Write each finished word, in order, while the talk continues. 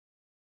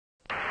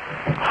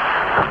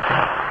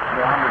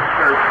Well, I'm at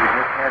church. We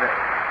just had a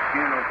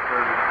funeral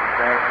service this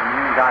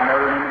afternoon. Got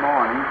another in the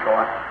morning, so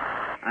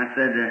I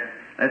said,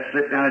 let's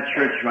slip down to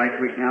church right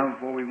quick now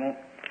before we won't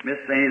miss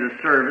any of the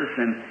service.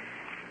 And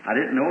I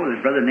didn't know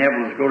that Brother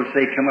Neville was going to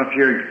say, come up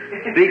here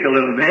and speak a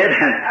little bit.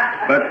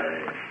 But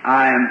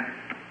I am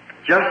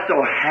just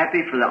so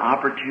happy for the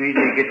opportunity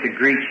to get to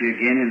greet you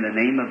again in the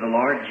name of the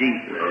Lord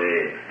Jesus,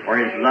 for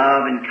His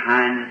love and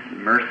kindness and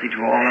mercy to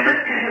all of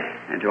us,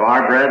 and to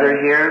our brother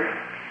here,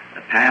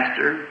 the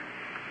pastor.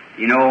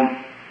 You know,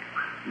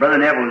 Brother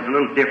Neville is a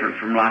little different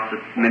from lots of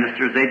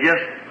ministers. They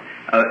just,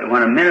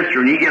 when a minister,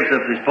 when he gives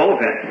up his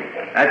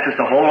pulpit, that's just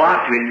a whole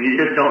lot to him. You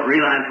just don't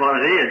realize what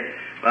it is.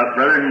 But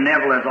Brother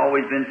Neville has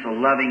always been so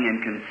loving and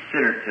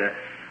considerate to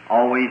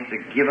always to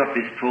give up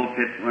his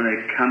pulpit when they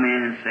come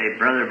in and say,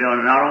 Brother Bill,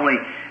 and not only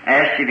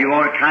ask you if you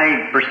want to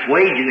kind of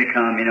persuade you to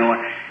come, you know,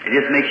 it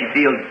just makes you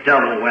feel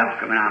double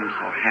welcome, and I'm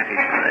so happy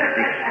for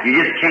that. You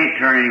just can't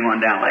turn anyone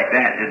down like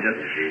that. It's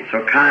just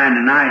so kind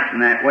and nice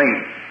in that way.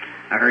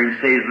 I heard him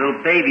say his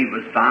little baby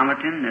was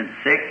vomiting and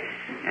sick,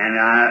 and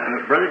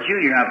Brother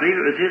Junior, I believe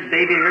it was his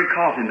baby, I heard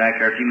coughing back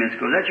there a few minutes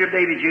ago. Is that your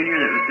baby, Junior,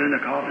 that was doing the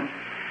coughing?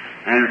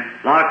 And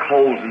a lot of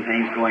colds and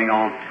things going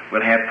on.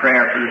 We'll have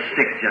prayer for the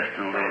sick just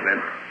in a little bit.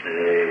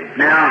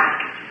 Now,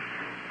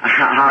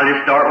 I'll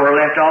just start where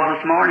I left off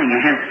this morning,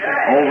 and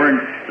over in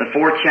the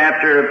 4th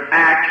chapter of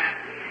Acts,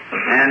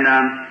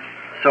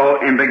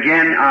 and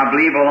begin, I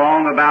believe,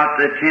 along about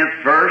the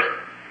 10th verse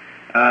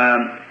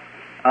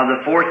of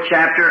the 4th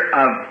chapter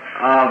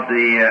of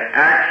the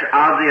Acts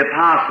of the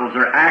Apostles,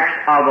 or Acts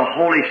of the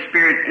Holy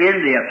Spirit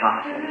in the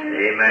Apostles.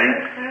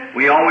 Amen.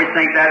 We always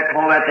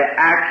call that the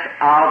Acts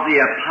of the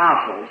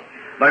Apostles,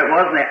 but it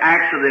wasn't the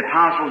Acts of the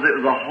Apostles, it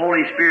was the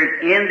Holy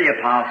Spirit in the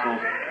Apostles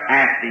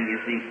acting, you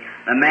see.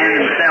 The men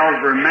themselves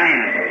were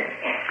man,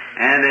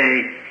 and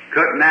they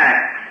couldn't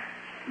act.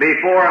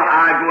 Before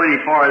I go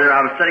any farther,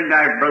 I was sitting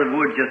back with Brother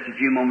Wood just a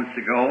few moments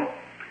ago,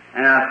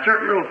 and a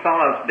certain little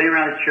fellow has been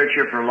around the church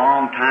here for a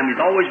long time.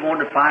 He's always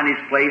wanted to find his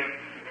place.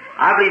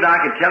 I believe I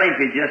could tell him if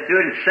he'd just do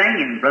it. It's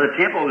singing. Brother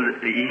Temple,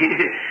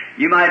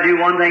 you might do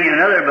one thing and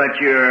another, but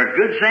you're a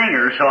good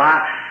singer, so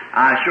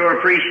I sure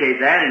appreciate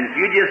that. And if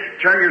you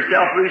just turn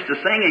yourself loose to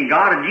singing,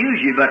 God would use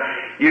you, but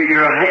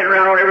you're heading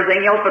around on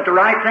everything else but the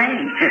right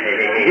thing.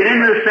 Get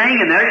into the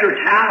singing. There's your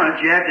talent.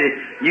 You have to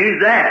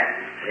use that.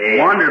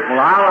 Wonderful.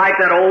 I like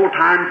that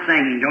old-time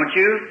singing, don't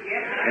you?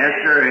 Yes,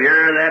 sir.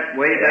 Hear that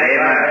way back.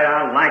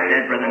 I like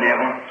that, Brother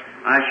Neville.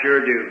 I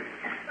sure do.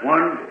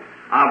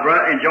 I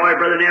enjoy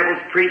Brother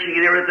Neville's preaching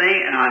and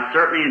everything, and I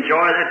certainly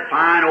enjoy that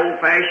fine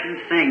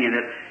old-fashioned singing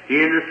that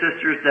he and the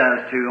sisters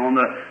does, too, on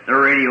the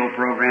radio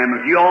program.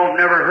 If you all have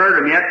never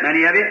heard them yet,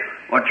 many of you,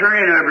 well, turn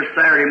in every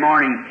Saturday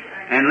morning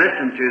and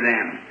listen to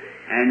them,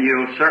 and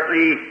you'll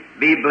certainly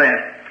be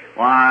blessed.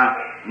 Why,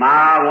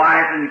 my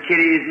wife and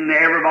kiddies and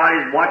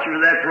everybody's watching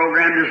for that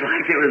program just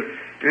like it was,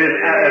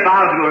 if I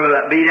was going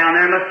to be down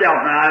there myself,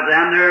 and I was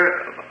down there,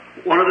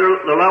 one of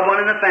the loved one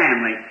in the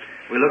family.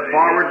 We look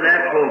forward to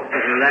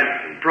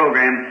that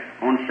program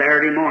on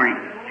Saturday morning,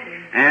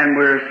 and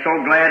we're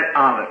so glad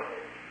of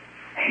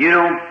it. You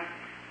know,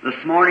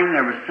 this morning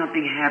there was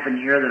something happened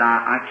here that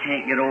I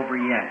can't get over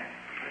yet.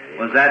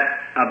 Was that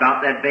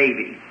about that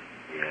baby?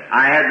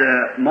 I had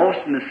the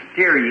most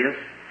mysterious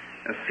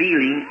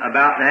feeling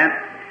about that,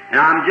 and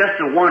I'm just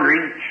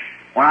wondering,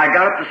 when I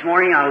got up this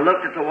morning, I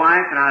looked at the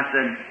wife and I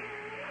said,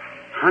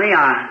 honey,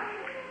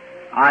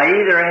 I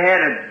either had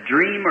a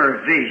dream or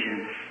a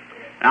vision.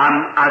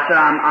 I said,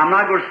 I'm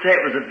not going to say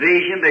it was a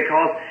vision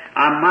because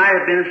I might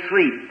have been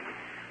asleep.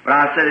 But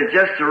I said, it's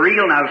just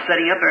surreal, and I was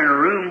sitting up there in a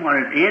room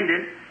when it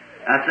ended.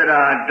 I said,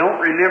 I don't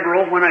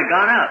remember when I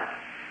got up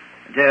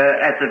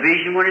at the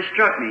vision when it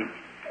struck me.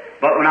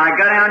 But when I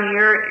got down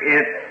here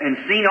and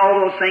seen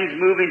all those things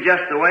moving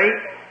just the way,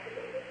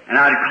 and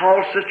I'd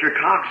called Sister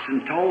Cox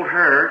and told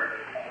her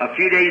a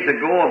few days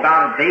ago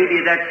about a baby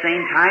of that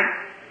same type,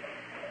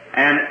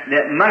 and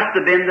that must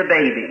have been the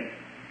baby.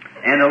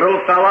 And the little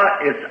fella,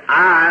 its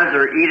eyes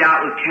are eat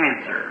out with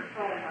cancer.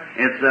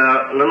 Its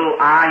little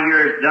eye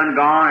here is done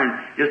gone, and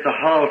just a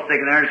hull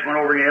sticking there, just went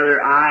over the other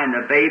eye, and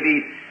the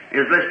baby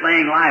is just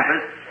laying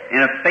lifeless.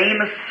 And a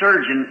famous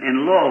surgeon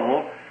in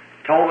Louisville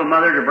told the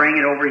mother to bring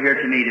it over here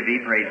to me to be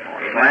prayed for.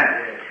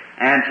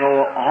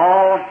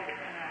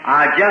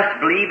 I just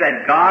believe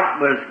that God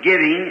was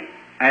give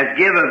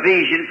a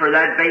vision for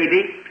that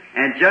baby,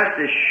 and just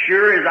as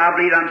sure as I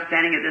believe I'm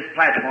standing at this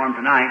platform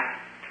tonight,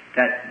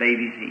 that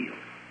baby's healed.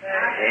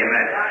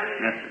 Amen.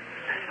 Yes, sir.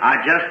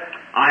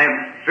 I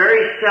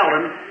very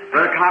seldom,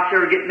 Brother Cox,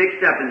 ever get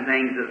mixed up in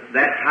things of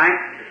that type.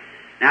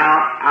 Now,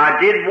 I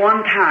did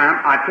one time,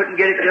 I couldn't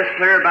get it just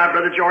clear about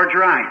Brother George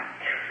Wright.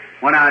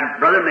 When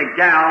Brother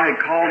McDowell had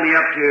called me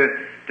up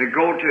to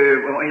go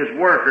to his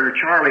worker,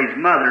 Charlie's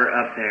mother,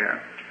 up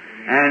there.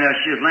 And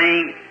she was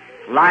laying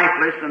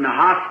lifeless in the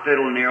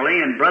hospital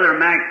nearly, and Brother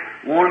Mac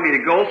wanted me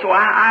to go, so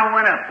I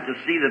went up to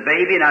see the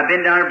baby, and I've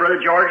been down to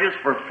Brother George's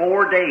for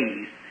 4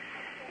 days.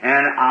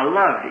 And I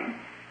loved him.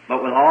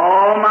 But with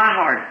all my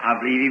heart, I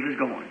believe he was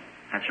going.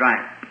 That's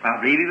right.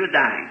 I believe he was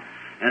dying.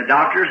 And the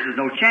doctors,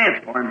 there's no chance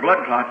for him.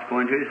 Blood clots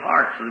going to his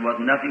heart, so there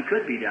wasn't nothing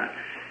could be done.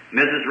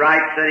 Mrs.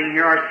 Wright sitting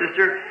here, our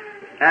sister,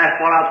 asked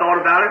what I thought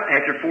about it.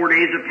 After 4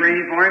 days of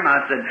praying for him,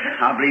 I said,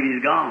 I believe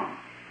he's gone.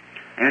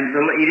 And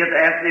little Edith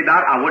asked me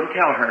about it. I wouldn't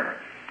tell her.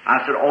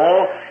 I said,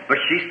 but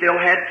she still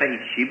had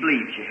faith. She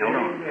believed. She held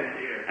on.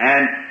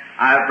 And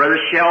Brother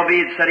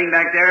Shelby is sitting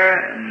back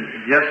there,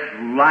 and just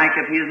like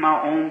if he was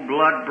my own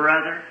blood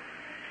brother.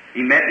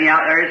 He met me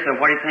out there. He said,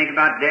 what do you think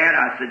about Dad?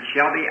 I said,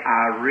 Shelby,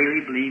 I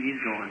really believe he's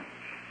going.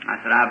 I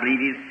said, I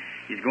believe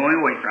he's going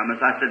away from us.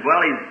 I said,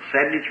 well, he's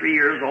 73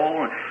 years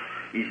old, and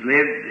he's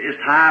lived his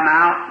time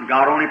out, and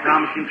God only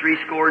promised him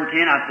 70.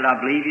 I said,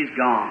 I believe he's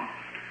gone.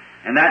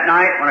 And that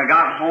night, when I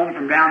got home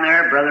from down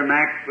there, Brother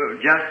Mac was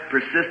just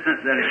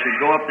persistent that I should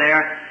go up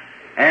there.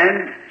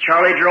 And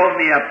Charlie drove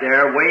me up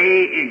there.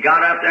 He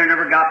got up there,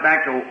 never got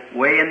back till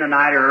way in the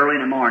night or early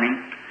in the morning.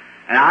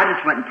 And I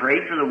just went and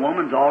prayed for the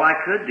woman's all I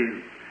could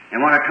do.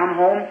 And when I come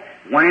home,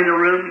 went in the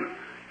room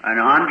and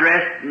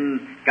undressed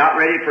and got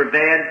ready for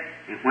bed.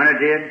 And when I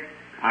did,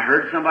 I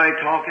heard somebody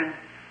talking.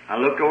 I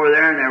looked over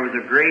there, and there was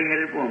a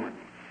gray-headed woman.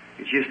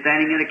 And she was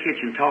standing in the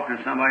kitchen talking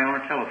to somebody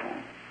on a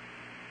telephone.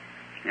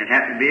 It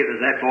happened to be, it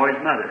was that boy's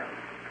mother.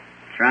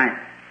 That's right.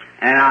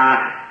 And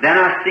then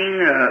I seen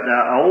the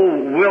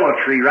old willow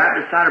tree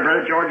right beside of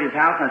Brother George's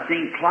house, and I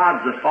seen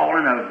clods of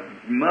falling of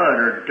mud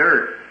or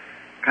dirt,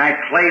 kind of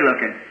clay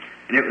looking.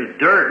 And it was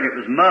dirt, and it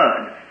was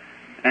mud.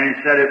 And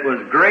it said it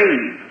was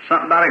grave,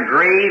 something about a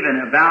grave,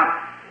 and about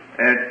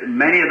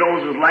many of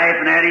those was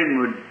laughing at him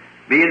would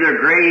be in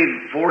their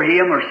grave for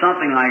him or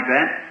something like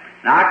that.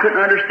 Now, I couldn't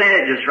understand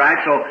it just right,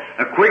 so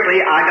quickly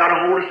I got a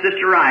hold of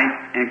Sister Wright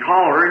and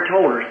called her and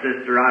told her,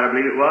 Sister Wright, I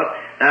believe it was,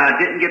 that I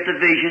didn't get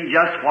the vision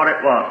just what it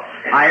was.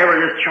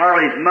 However, this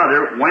Charlie's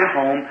mother went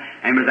home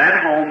and was at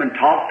home and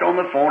talked on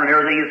the phone and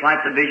everything is like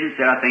the vision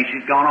said. I think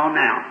she's gone on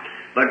now.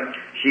 But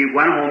she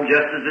went home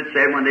just as it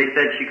said when they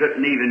said she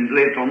couldn't even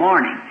live till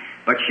morning.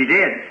 But she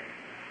did.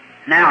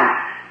 Now,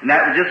 and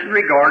that was just in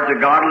regards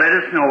to God let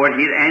us know that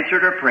He'd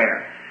answered her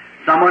prayer.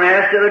 Someone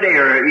asked the other day,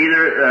 or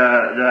either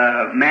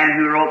the man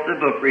who wrote the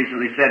book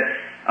recently said,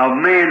 a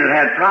man that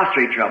had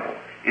prostate trouble,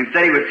 and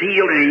said he was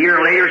healed, and a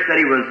year later said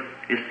he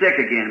is sick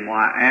again.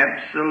 Why,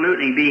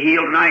 absolutely. Be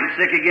healed tonight and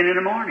sick again in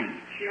the morning.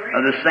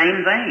 The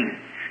same thing.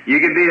 You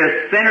can be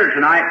a sinner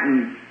tonight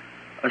and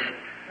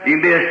you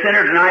can be a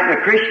sinner tonight and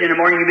a Christian in the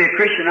morning. You can be a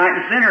Christian tonight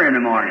and a sinner in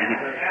the morning.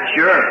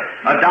 Sure.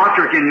 A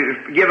doctor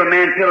can give a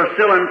man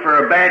penicillin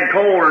for a bad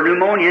cold or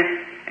pneumonia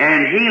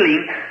and heal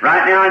him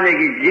right now, and they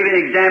can give an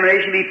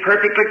examination, be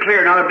perfectly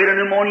clear, not a bit of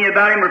pneumonia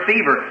about him or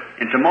fever.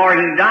 And tomorrow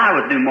he can die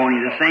with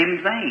pneumonia, the same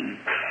thing.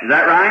 Is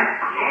that right?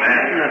 That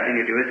has nothing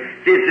to do with it.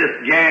 See, it's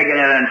just jagging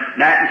at a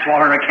gnat and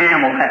swallowing a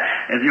camel,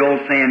 as the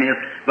old saying is.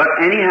 But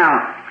anyhow,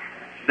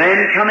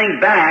 then coming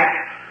back,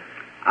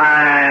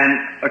 and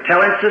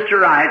telling Sister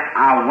Wright,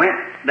 I went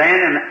then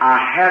and I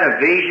had a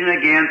vision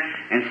again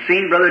and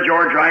seen Brother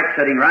George Wright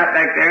sitting right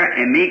back there,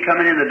 and me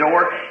coming in the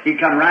door. He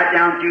come right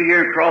down through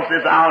here and crossed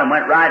this aisle and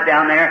went right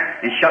down there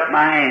and shook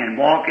my hand.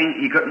 Walking,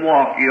 he couldn't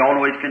walk. You all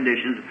know his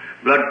conditions.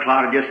 Blood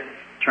clot just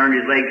turned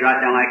his legs right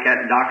down like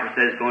that. The doctor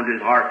says it's going to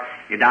his heart.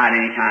 He died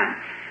any time.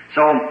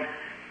 So,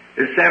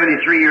 he's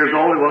 73 years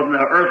old. There wasn't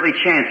an earthly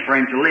chance for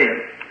him to live.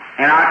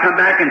 And I come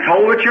back and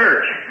told the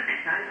church.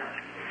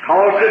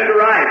 Called Sister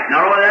Wright.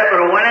 Not only that, but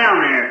I went down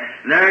there.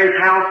 There in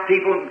his house,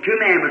 two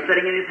men was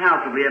sitting in his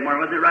house that morning.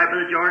 Was it right,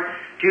 Brother George?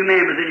 Two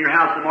men was in your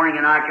house the morning,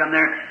 and I come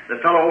there.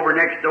 The fellow over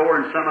next door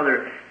and some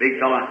other big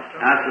fellow.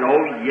 And I said,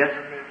 oh, yes,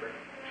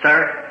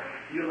 sir.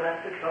 You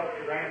left to talk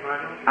to them,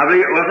 I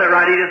believe, was that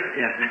right, Edith?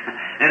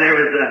 Yeah. And there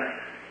was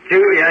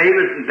two, he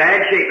was in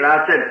bad shape, but I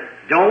said,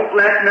 don't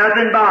let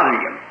nothing bother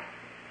you.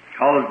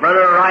 Because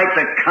Brother Wright's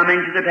coming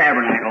to the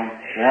tabernacle,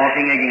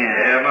 walking again.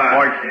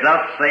 For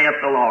thus saith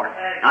the Lord.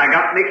 I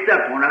got mixed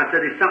up when I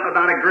said there's something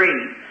about a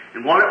grave.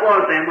 And what it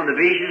was then, when the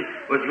vision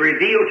was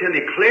revealed to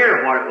me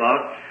clear what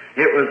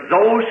it was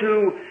those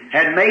who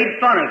had made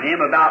fun of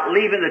him about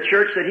leaving the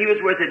church that he was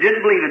with that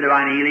didn't believe in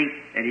divine healing,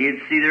 and he'd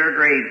see their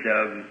graves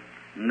dug,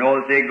 know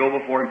that they'd go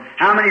before him.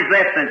 How many's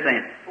left since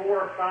then? 4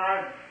 or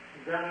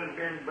 5 that have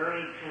been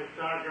buried since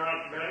I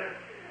got better,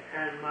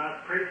 and my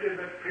preacher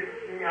that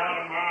preached me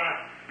out of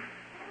my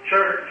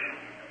church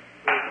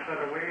was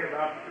put away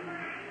about 2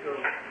 weeks ago.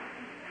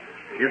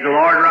 Is the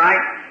Lord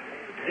right?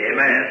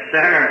 Amen,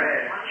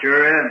 sir.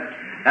 Sure is.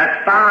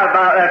 That's 5,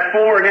 that's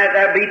 4, and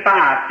that'd be 5.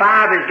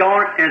 5 is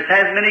gone, and it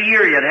hasn't been a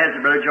year yet, has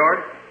it, Brother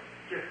George?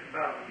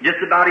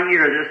 Just about a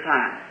year this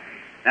time.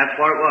 That's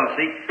what it was.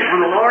 See,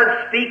 when the Lord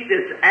speaks,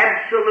 it's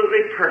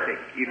absolutely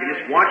perfect. You can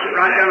just watch it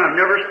right down. I've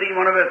never seen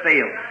one of it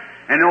fail.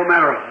 And no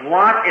matter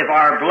what, if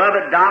our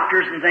beloved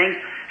doctors and things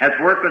has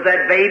worked with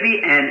that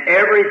baby and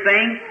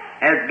everything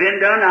has been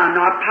done, I'm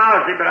not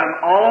positive, but I'm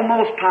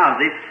almost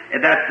positive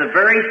that's the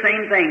very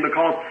same thing,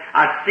 because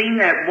I've seen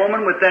that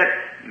woman with that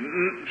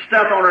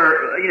stuff on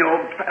her,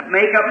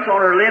 makeup's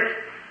on her lips,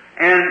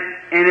 and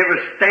it was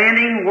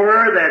standing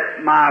where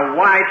that my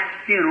wife's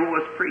funeral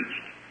was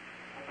preached.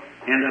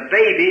 And the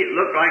baby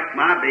looked like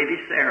my baby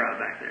Sarah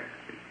back there.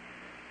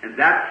 And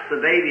that's the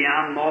baby,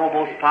 I'm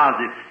almost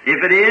positive.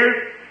 If it is,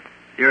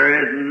 there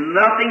is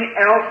nothing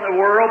else in the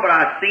world but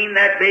I've seen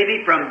that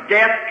baby from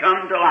death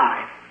come to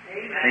life.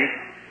 See?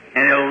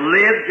 And it'll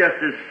live just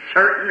as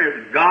certain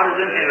as God is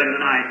in heaven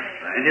tonight.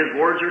 And His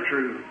words are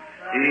true.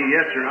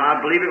 Yes, sir, I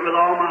believe it with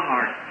all my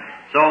heart.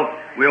 So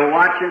we'll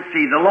watch and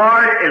see. The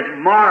Lord is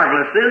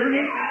marvelous, isn't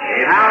He?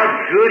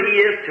 How good He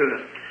is to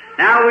us.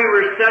 Now we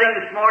were studying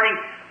this morning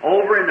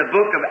over in the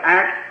book of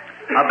Acts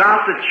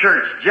about the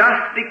church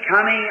just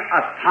becoming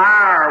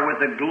afire with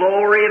the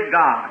glory of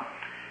God.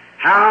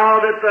 How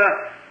that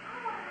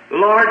the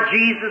Lord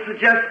Jesus had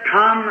just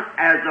come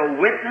as a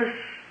witness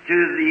to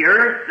the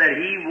earth that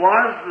He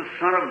was the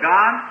Son of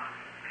God.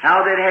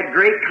 How they had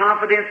great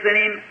confidence in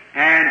Him,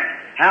 and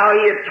how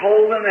He had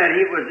told them that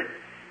it was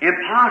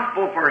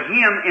impossible for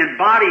Him in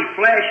body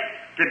flesh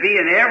to be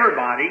in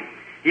everybody.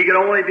 He could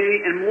only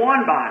be in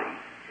one body.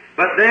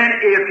 But then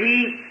if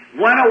He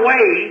went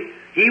away,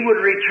 He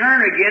would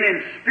return again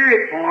in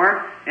spirit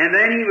form, and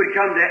then He would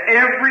come to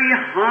every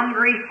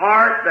hungry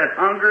heart that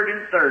hungered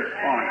and thirsted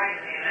for Him.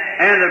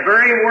 And the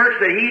very works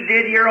that He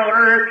did here on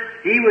earth,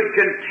 He would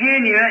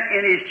continue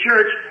in His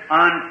church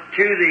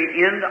unto the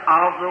end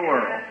of the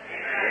world.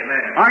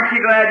 Amen. Aren't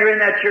you glad you're in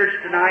that church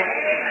tonight?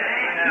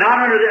 Not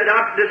under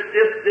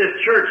this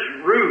church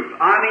roof.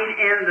 I mean,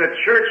 in the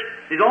church,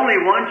 there's only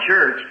one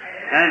church,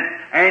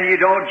 and you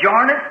don't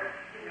join it.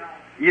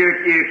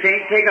 You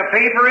can't take a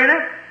paper in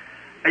it.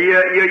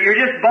 You're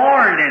just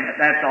born in it,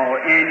 that's all.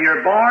 And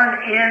you're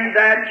born in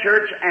that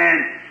church,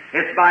 and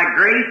it's by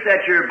grace that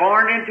you're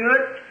born into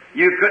it.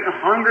 You couldn't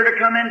hunger to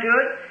come into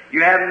it.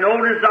 You have no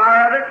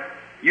desire of it.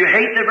 You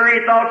hate the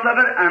very thoughts of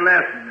it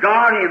unless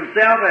God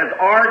Himself has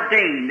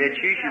ordained that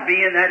you should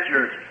be in that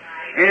church.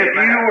 And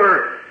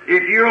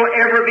if you'll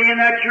ever be in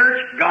that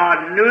church,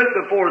 God knew it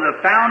before the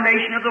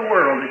foundation of the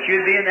world that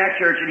you'd be in that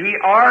church. And He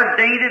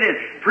ordained it and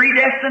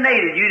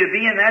predestinated you to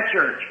be in that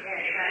church.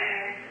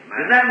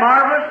 Isn't that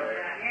marvelous?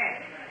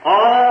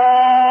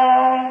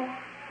 All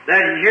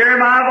that hear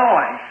my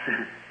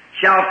voice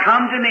shall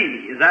come to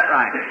me. Is that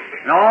right?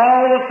 And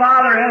all the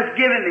Father has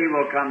given me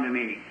will come to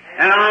me.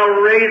 And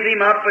I'll raise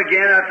him up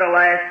again at the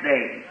last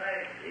day.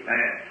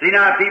 See,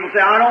 now people say,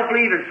 I don't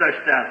believe in such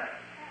stuff.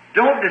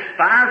 Don't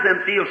despise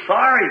them. Feel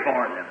sorry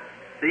for them.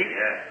 See?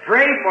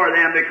 Pray for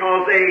them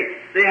because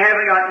they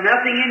haven't got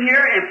nothing in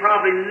here and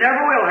probably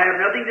never will have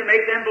nothing to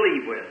make them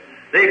believe with.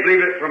 They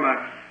believe it from a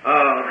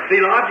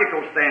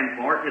theological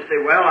standpoint. You say,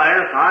 well,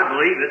 yes, I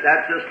believe it.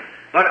 That's just...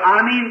 But,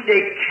 I mean,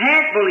 they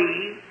can't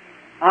believe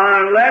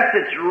unless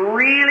it's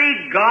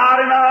really God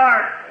in the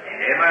heart.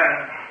 Amen.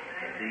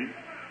 See?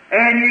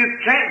 And you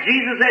can't,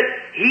 Jesus said,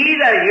 He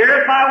that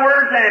heareth my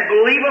words and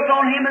believeth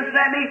on Him that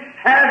sent me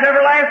has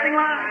everlasting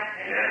life.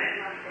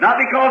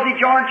 Not because he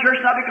joined church,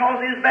 not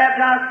because he was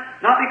baptized,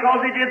 not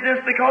because he did this,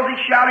 because he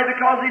shouted,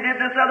 because he did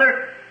this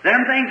other.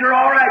 Them things are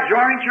all right,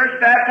 joining church,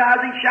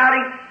 baptizing,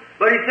 shouting.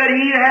 But he said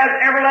he has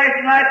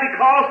everlasting life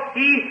because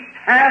he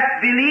hath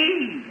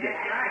believed.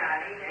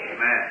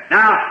 Amen.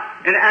 Now,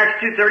 in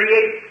Acts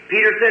 2:38,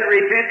 Peter said,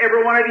 repent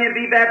every one of you and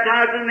be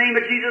baptized in the name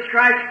of Jesus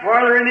Christ for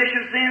the remission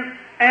of sins,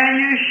 and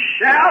you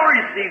shall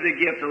receive the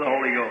gift of the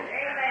Holy Ghost.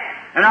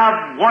 And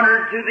I've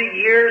wondered through the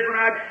years when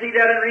I'd see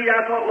that and read,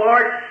 I thought,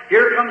 Lord,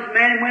 here comes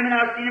men and women.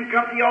 I've seen them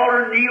come to the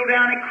altar and kneel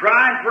down and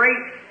cry and pray,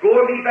 go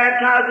and be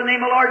baptized in the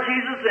name of Lord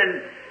Jesus,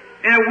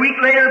 and a week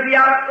later be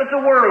out with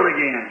the world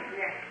again.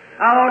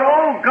 I thought,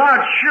 oh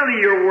God, surely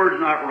your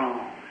word's not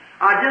wrong.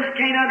 I just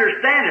can't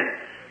understand it.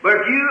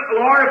 But if you,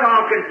 Lord, if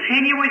I'll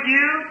continue with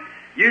you,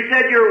 you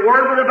said your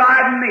word would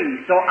abide in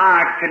me. So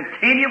I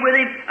continue with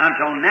Him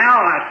until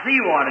now I see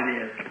what it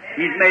is.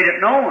 He's made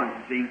it known,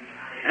 see.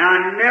 And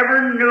I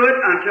never knew it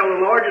until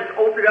the Lord just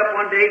opened it up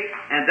one day,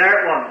 and there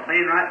it was,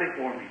 laying right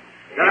before me.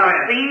 That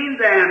I've seen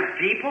them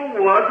people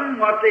wasn't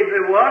what they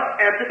was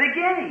at the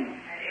beginning.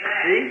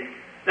 See?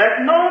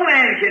 That no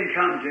man can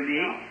come to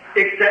me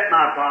except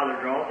my Father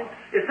draws him.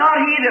 It's not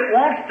he that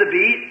wants to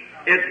be,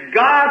 it's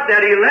God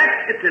that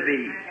elects it to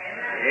be.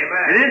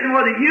 Amen. It isn't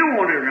whether you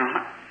want it or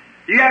not.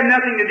 You have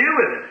nothing to do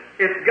with it.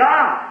 It's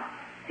God.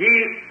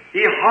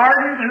 He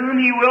hardens whom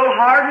He will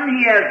harden.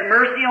 He has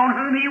mercy on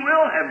whom He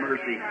will have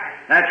mercy.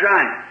 That's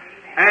right.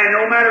 And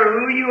no matter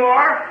who you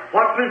are,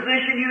 what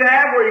position you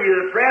have, whether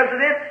you're the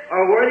president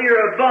or whether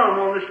you're a bum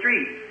on the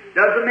street,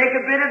 doesn't make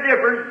a bit of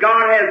difference.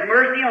 God has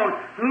mercy on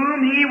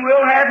whom He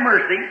will have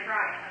mercy.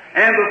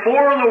 And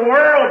before the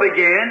world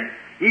began,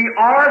 He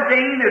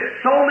ordained that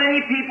so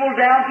many people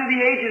down through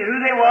the age and who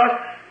they was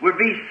would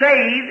be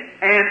saved,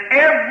 and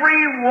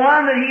every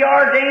one that He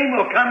ordained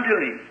will come to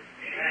Him.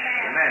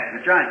 Amen.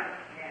 That's right.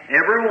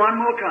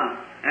 Everyone will come,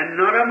 and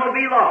none of them will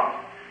be lost.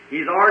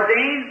 He's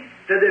ordained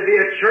that there be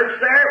a church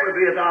there. It would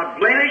be without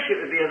blemish.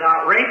 It would be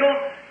without wrinkle.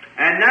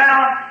 And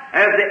now,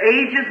 as the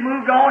ages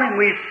moved on, and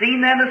we've seen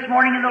them this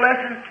morning in the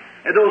lesson,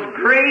 those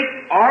great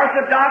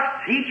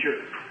Orthodox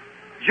teachers,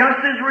 just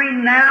as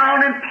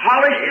renowned and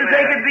polished as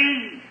they could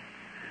be,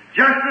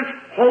 just as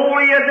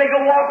holy as they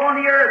could walk on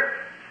the earth.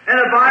 And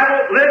the Bible,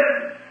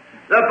 listen,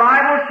 the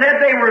Bible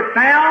said they were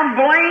found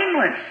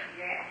blameless.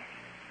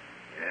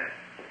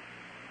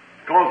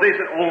 Because they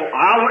said, oh,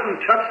 I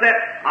wouldn't touch that,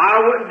 I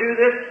wouldn't do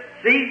this.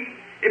 See?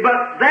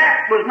 But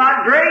that was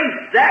not grace,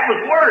 that was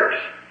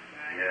works.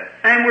 Yes.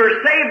 And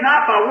we're saved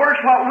not by works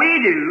what we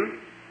do.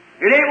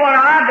 It ain't what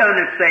I done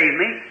that saved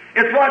me.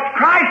 It's what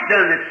Christ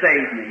done that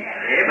saved me.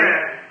 Amen.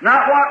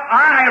 Not what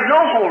I have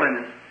no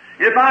holiness.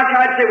 If I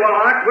try to say, well,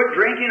 I quit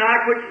drinking, I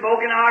quit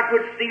smoking, I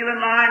quit stealing,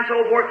 lying,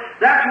 so forth,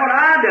 that's what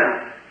I done.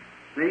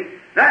 See?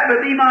 That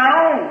would be my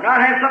own.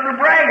 I'd have something to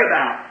brag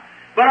about.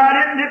 But I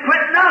didn't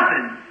quit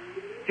nothing.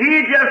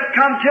 He just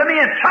come to me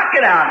and took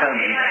it out of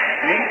me.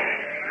 See?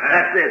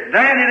 That's it.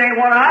 Then it ain't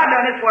what I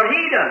done, it's what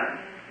He done.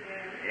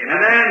 And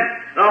then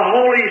the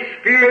Holy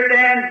Spirit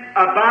then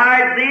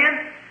abides in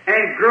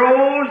and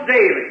grows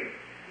daily.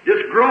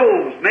 Just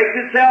grows, makes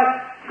itself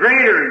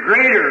greater and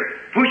greater,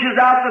 pushes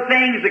out the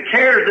things, the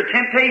cares, the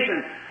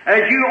temptations.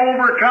 As you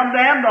overcome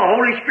them, the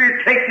Holy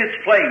Spirit takes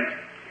its place.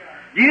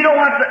 Do you know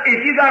what?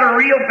 If you got a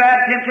real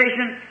bad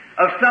temptation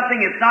of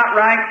something that's not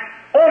right,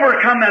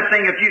 overcome that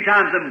thing a few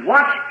times and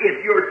watch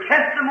if your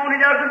testimony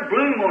doesn't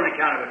bloom on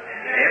account of it.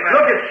 Amen.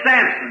 Look at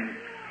Samson.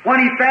 When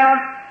he found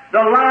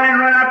the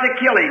lion run out to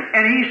kill him,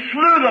 and he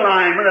slew the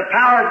lion when the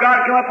power of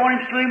God come up on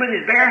him, slew him with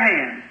his bare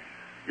hands.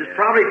 Just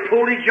probably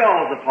pulled his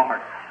jaws apart.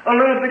 A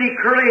little bitty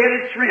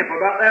curly-headed shrimp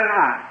about that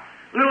high.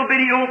 Little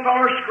bitty old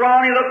feller,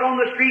 scrawny, looked on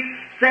the street,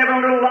 7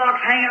 little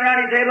locks hanging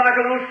around his head like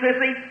a little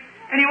sissy.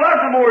 And he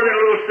wasn't more than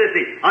a little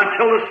sissy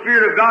until the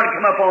Spirit of God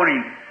come up on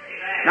him.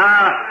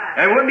 Now,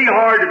 it wouldn't be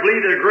hard to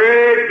believe that a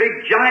great big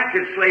giant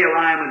could slay a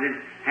lion with his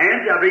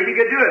hands. I believe he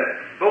could do it.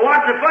 But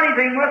what the funny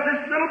thing was,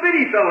 this little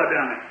bitty fella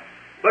done it.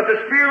 But the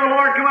Spirit of the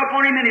Lord come up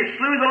on him and he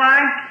slew the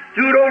lion,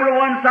 threw it over to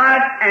one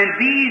side, and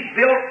bees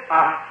built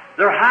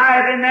their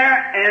hive in there,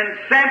 and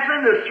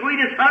Samson, the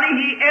sweetest honey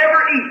he ever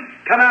eat,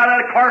 come out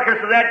of the carcass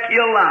of that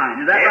killed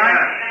lion. Is that right?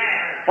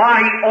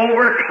 Why, he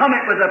overcome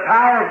it with the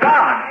power of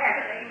God.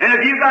 And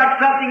if you got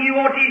something you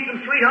want to eat some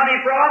sweet honey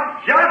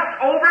from, just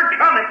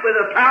overcome it with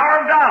the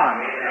power of God.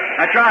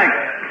 That's right.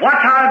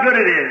 Watch how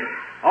good it is.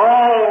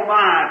 Oh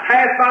my,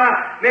 pass by,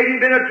 maybe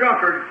you've been a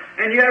drunkard,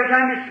 and every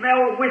time you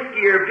smell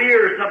whiskey or beer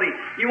or something,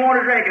 you want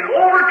to drink, and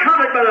overcome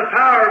it by the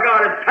power of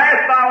God, and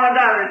pass by one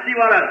down and see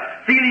what a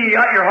feeling you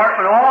got in your heart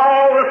when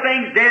all the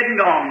things dead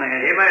and gone, man.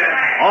 Amen.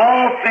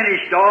 All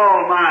finished,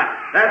 oh my,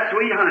 that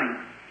sweet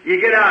honey. You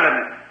get out of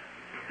it.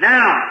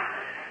 Now,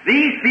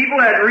 these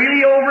people had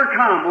really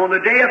overcome. On the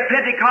day of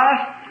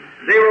Pentecost,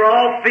 they were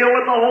all filled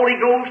with the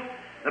Holy Ghost.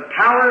 The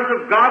powers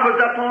of God was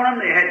upon them.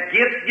 They had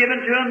gifts given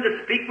to them to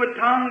speak with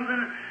tongues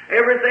and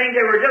everything. They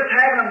were just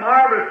having a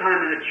marvelous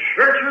time, and the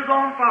church was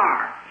on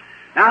fire.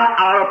 Now,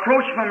 I'll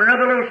approach from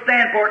another little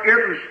standpoint here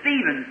from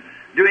Stephen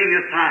during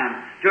this time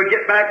to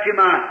get back to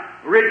my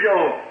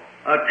original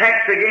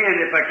text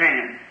again, if I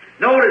can.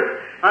 Notice,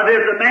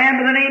 there's a man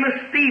by the name of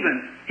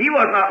Stephen. He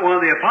was not one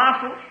of the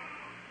apostles.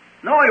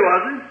 No, he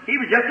wasn't. He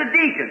was just a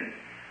deacon.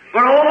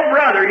 But oh,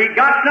 brother, he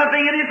got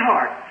something in his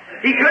heart.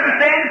 He couldn't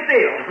stand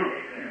still.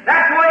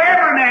 That's the way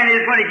every man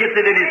is when he gets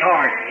it in his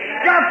heart.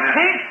 Just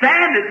can't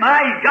stand it, man.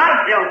 He's got to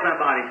tell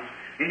somebody.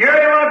 And here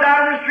he was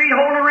out in the street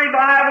holding a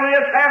revival,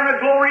 just having a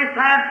glorious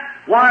time.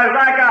 Why, it's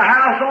like a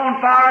house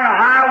on fire and a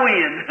high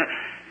wind.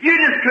 You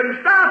just couldn't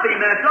stop him,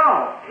 that's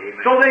all.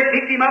 Amen. So they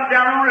picked him up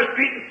down on the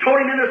street and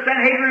towed him into the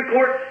Sanhedrin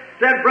court,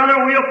 said,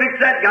 brother, we'll fix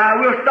that guy.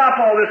 We'll stop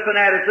all this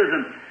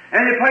fanaticism.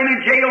 And they put him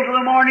in jail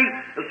till the morning.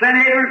 The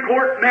Sanhedrin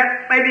court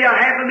met maybe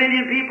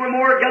 500,000 people or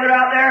more gathered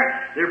out there.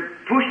 They're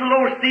pushing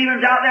little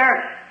Stevens out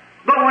there.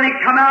 But when he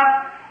come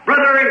out,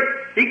 brother,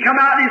 he come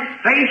out and his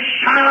face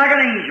shine like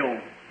an angel.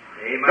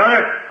 Amen.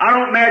 Brother, I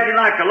don't imagine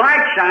like the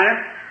light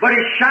shining, but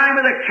he shined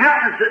with a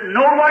countenance that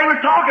knew what he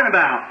was talking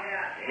about.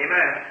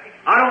 Amen.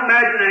 I don't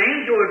imagine an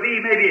angel would be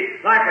maybe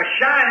like a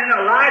shining,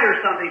 a light or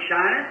something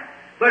shining,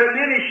 but it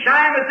meant he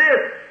shined with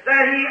this,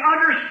 that he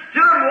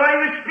understood what he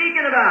was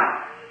speaking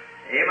about.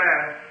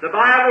 Amen. The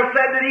Bible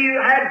said that he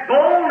had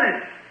boldness.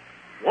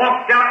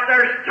 Walked out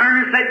there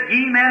stern and said,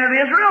 ye men of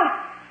Israel,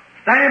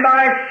 standing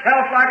by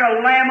himself like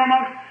a lamb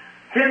amongst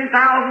 10,000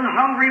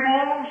 hungry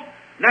wolves,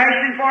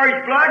 gnashing for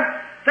his blood,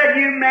 said,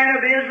 you men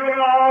of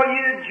Israel, all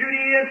you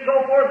Judeans,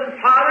 so forth, and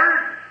fathers,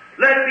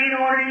 let it be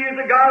known unto you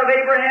the God of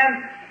Abraham,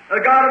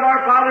 the God of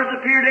our fathers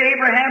appeared to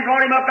Abraham,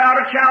 brought him up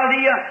out of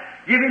Chaldea,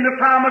 giving the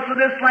promise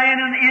of this land,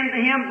 and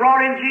into him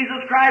brought in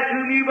Jesus Christ,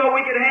 whom you by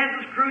wicked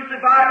hands was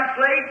crucified and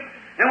slain.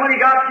 And when he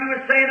got through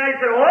with saying that, he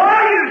said,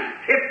 oh, you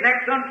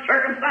stiff-necked,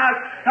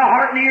 uncircumcised, the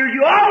heart and ears,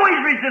 you always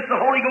resist the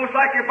Holy Ghost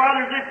like your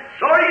fathers did.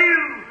 So do you.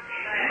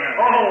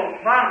 Amen. Oh,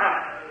 my.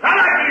 I'd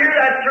like to hear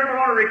that sermon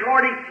on a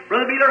recording.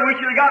 Brother Beeler,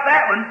 wish you'd have got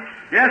that one.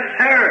 Yes,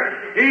 sir.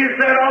 He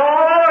said,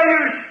 oh, you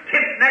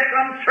stiff-necked,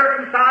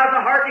 uncircumcised,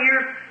 the heart and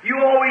ears, you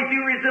always do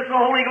resist the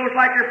Holy Ghost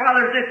like your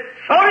fathers did.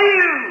 So do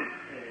you.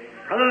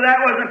 Brother, that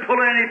wasn't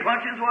pulling any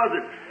punches, was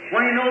it?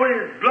 When he knew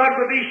his blood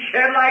would be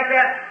shed like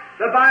that,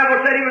 the Bible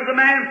said he was a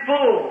man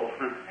full.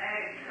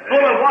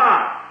 Full of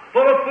what?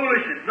 Full of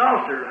foolishness.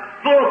 No, sir.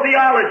 Full of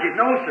theology.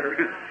 No, sir.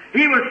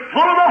 He was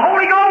full of the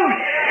Holy Ghost.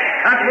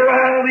 That's where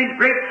all these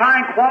great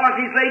fine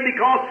qualities lay,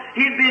 because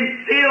he'd been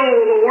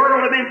filled, the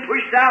world had been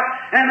pushed out,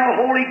 and the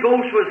Holy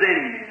Ghost was in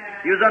him.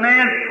 He was a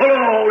man full of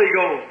the Holy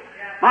Ghost.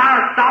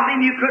 My, stop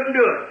him, you couldn't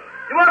do it.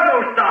 There was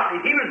no stopping.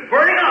 He was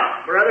burning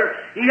up, brother.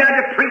 He had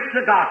to preach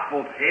the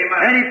gospel.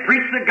 Amen. And he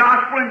preached the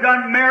gospel and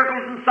done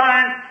miracles and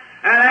signs.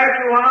 And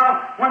after a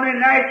while, when they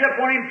gnashed up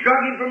on him,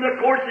 drug him from the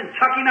course and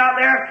chucked him out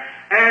there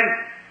and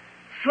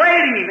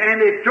slayed him,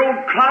 and they threw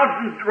clouds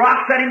and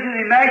rocks at him till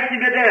they mashed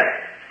him to death.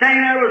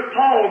 Standing there was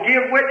Paul,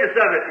 give witness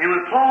of it. And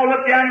when Paul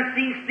looked down and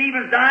seen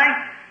Stephen dying,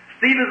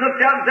 Stephen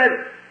looked up and said,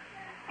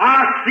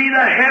 I see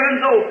the heavens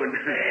open.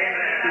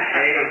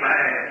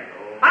 Amen.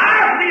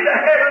 I see the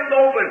heavens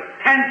open,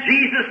 and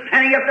Jesus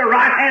standing at the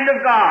right hand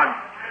of God.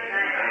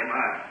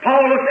 Amen.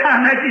 Paul looked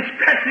down as he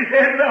stretched his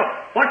head and said,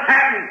 what's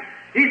happening?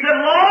 He said,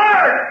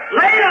 Lord,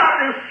 lay not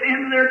this sin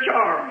to their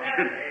charge.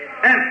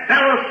 And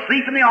fell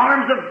asleep in the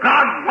arms of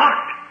God,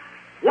 rocked.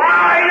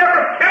 Why, he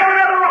never fell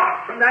another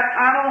rock from that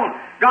time on.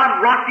 God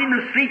rocked him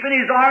to sleep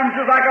in his arms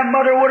just like a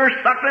mother would her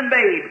suckling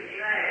babe.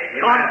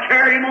 God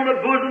carried him on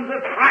the bosoms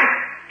of Christ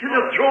to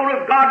the throne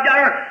of God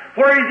there,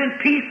 where he's in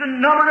peace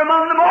and numbered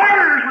among the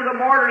martyrs, with the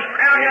martyrs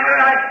crowning on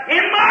their eyes,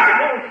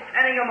 immortal,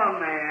 standing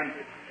among man.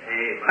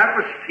 That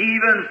was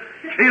Stephen,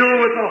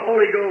 filled with the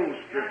Holy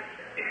Ghost.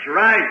 That's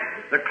right.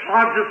 The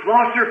clods just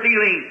lost their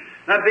feeling.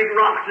 That big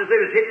rocks as they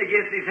was hitting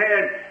against his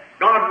head,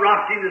 God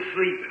rocked him to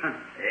sleep.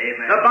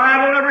 Amen. The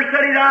Bible never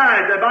said he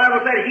died. The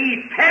Bible said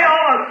he fell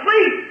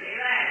asleep.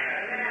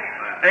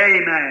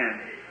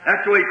 Amen.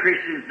 That's the way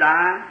Christians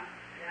die.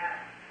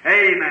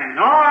 Amen.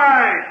 All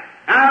right.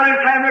 Now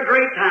they're having a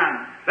great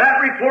time. That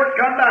report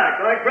come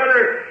back. Like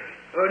Brother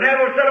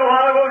Neville said a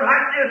while ago, and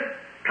just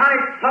kind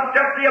of pumped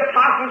up the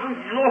apostles and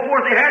so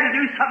forth. They had to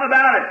do something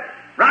about it.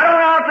 Right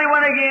on out they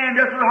went again,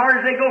 just as hard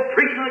as they go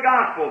preaching the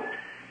gospel.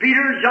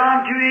 Peter and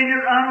John, two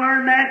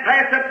unlearned men,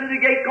 passed up to the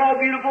gate called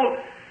Beautiful.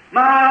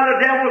 The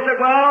devil said,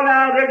 well,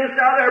 now they're just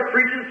out there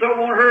preaching, so it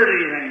won't hurt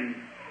anything.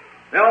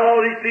 Now,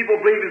 all these people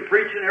believe in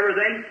preaching and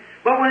everything.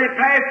 But when they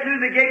passed through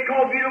the gate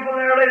called Beautiful,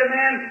 there lay a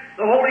man,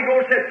 the Holy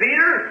Ghost said,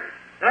 Peter,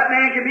 that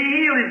man can be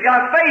healed. He's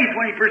got faith.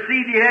 When he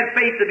perceived he had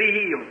faith to be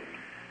healed,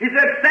 he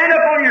said, stand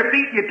up on your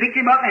feet. And you picked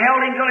him up and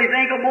held him till his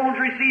ankle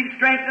bones received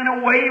strength, and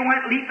away he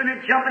went leaping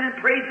and jumping and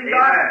praising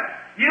God.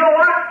 You know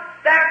what?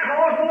 That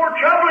caused more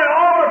trouble than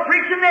all the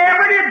preaching they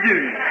ever did do.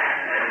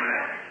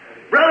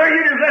 Brother,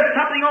 you just let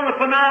something on the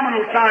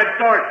phenomenal side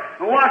start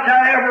and watch how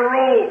it ever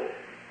roll.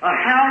 A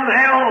hound of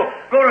hell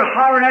go to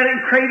hollering at it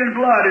and craving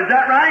blood. Is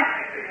that right?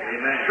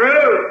 Amen.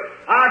 True.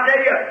 I'll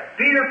tell you,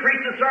 Peter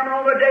preached a sermon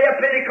on the day of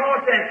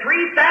Pentecost, and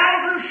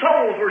 3,000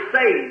 souls were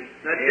saved.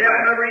 The devil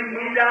never even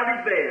moved out of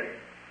his bed.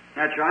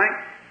 That's right.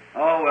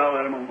 Oh, well,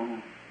 let him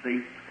alone.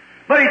 See?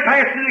 But he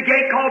passed through the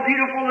gate called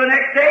Beautiful the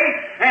next day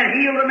and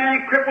healed a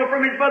man crippled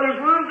from his mother's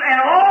wombs, and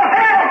all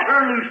hell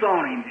turned loose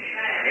on him.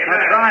 Amen.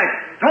 That's right.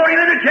 Thrown him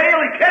into jail.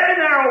 He kept him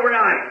there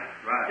overnight.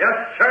 Right.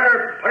 Yes,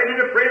 sir. Put him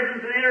into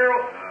prisons and inner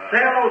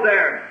cells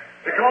there.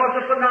 Because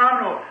it's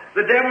phenomenal.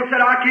 The devil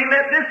said, I can't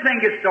let this thing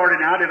get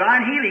started now.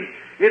 Divine healing.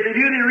 If they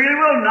do, they really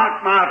will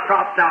knock my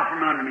props out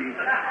from under me.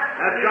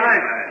 That's right.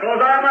 Because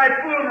I might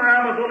fool them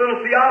around with a little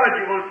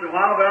theology once in a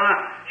while, but I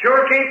sure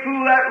can't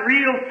fool that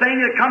real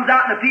thing that comes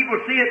out and the people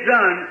see it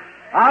done.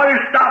 I'll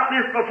just stop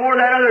this before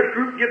that other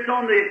group gets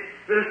on the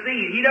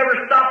scene. He never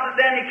stopped it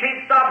then, he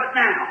can't stop it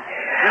now.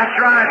 That's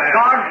right.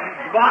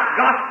 God's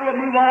gospel will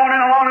move on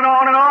and on and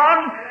on and on.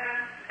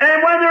 And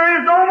when there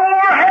is no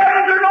more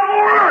heavens or no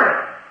more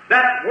earth,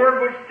 that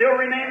word will still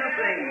remain the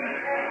same.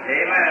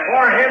 Amen.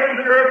 For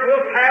heavens and earth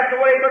will pass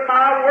away, but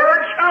my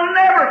word shall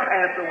never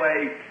pass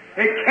away.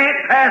 It can't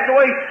pass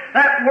away.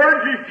 That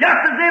word is just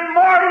as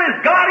immortal as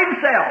God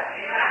Himself.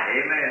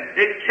 Amen.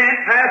 It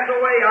can't pass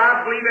away.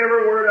 I believe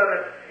every word of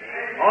it.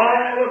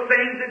 All the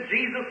things that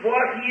Jesus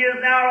was, He is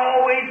now,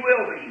 always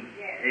will be.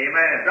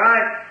 Amen.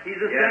 Right?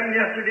 He's the same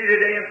yesterday,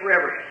 today, and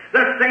forever.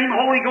 The same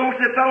Holy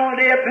Ghost that fell on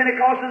the day of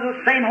Pentecost is the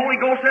same Holy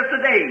Ghost that's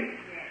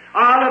today.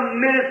 I'll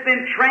admit it's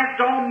been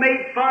tramped on,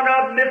 made fun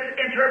of,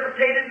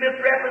 misinterpreted,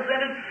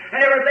 misrepresented,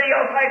 and everything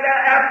else like that.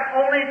 That's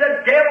only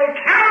the devil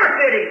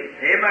counterfeiting.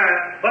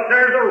 Amen. But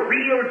there's a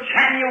real,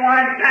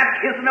 genuine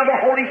baptism of the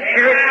Holy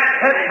Spirit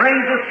that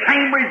brings the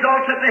same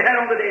results that they had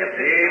on the day of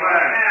Pentecost.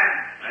 Amen.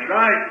 That's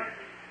right.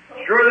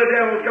 Sure, the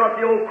devil's got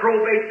the old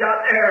crow baits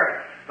out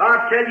there.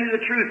 I'll tell you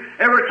the truth.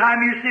 Every time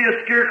you see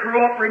a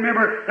scarecrow up,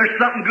 remember, there's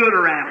something good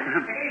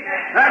around.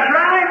 That's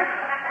right.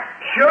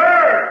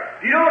 Sure.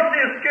 You don't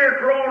see a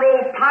scarecrow on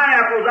old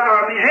pineapples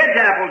hedge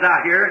apples out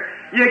here.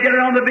 You get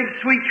it on the big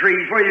sweet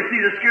trees where you see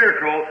the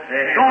scarecrow.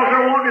 Because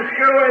they're wanting to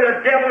scare away.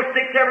 The devil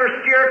sticks every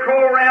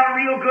scarecrow around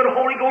real good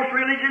Holy Ghost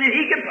religion, and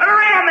he can put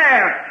around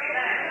there.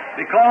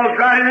 Because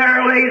right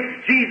there lays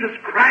Jesus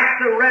Christ,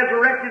 the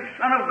resurrected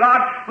Son of God,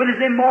 with His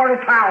immortal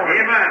power.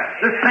 Amen.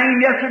 The same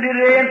yesterday,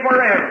 today, and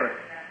forever.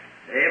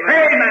 Amen.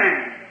 Amen.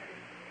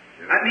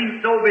 That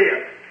means so be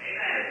it.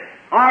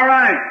 All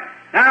right.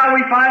 Now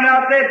we find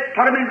out that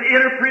put them in the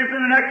inner prison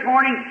the next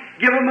morning,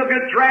 give them a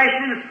good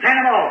thrashing, and send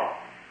them off.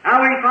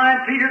 Now we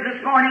find Peter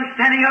this morning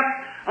standing up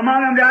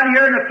among them down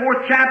here in the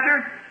 4th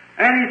chapter,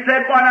 and he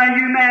said, "Why now,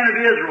 you man of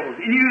Israel,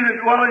 and you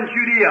that dwell in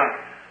Judea,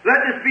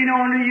 let this be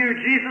known to you,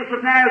 Jesus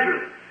of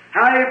Nazareth,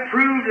 how he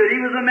proved that he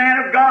was a man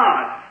of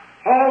God.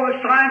 All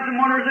the signs and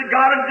wonders that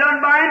God had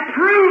done by him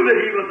proved that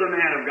he was a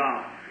man of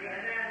God."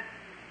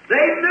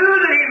 They knew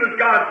that he was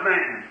God's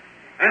man.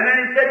 And then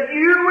he said,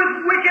 "You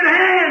with wicked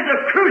hands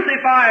have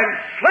crucified and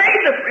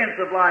slain the Prince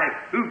of Life,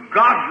 who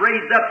God's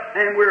raised up,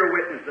 and we're a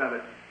witness of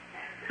it.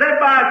 Said,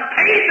 by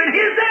faith in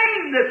his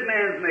name, this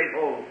man's made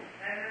whole."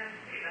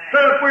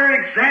 So if we're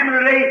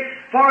examined today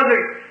for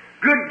the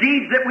good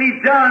deeds that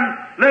we've done,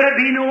 let it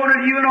be known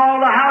unto you and all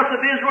the house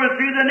of Israel,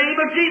 through the name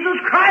of Jesus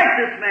Christ,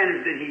 this man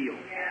has been healed.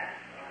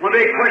 One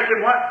big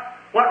question,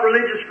 what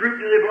religious group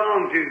do they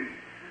belong to?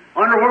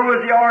 Wonder where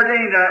was he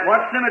ordained at?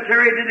 What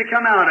cemetery did he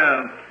come out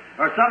of?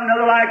 Or something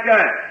other like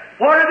that.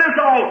 Where did this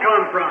all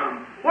come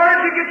from? Where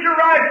did you get your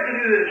rights to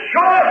do this?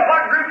 Show us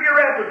what group you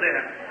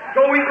represent,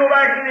 so we can go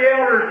back to the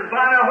elders and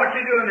find out what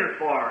you're doing this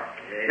for.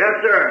 Yes,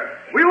 sir.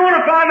 We want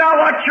to find out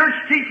what church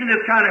teaching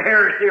this kind of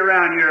heresy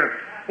around here.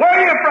 Where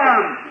are you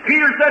from?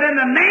 Peter said, "In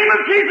the name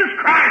of Jesus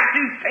Christ,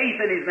 through faith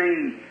in his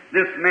name,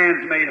 this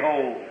man's made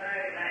whole."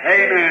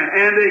 Amen.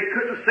 And they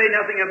couldn't say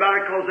nothing about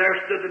it because there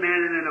stood the man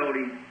and they knowed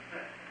him.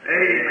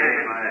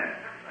 Amen.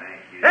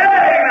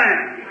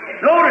 Amen.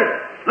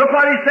 Notice, look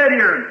what he said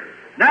here.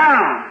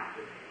 Now,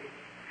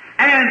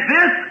 and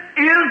this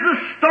is the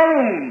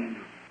stone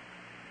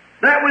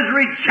that was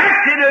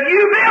rejected of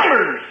you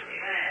builders.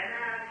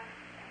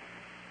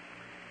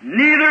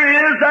 Neither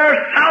is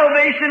there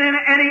salvation in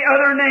any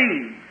other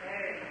name.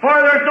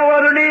 For there's no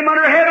other name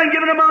under heaven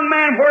given among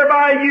men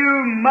whereby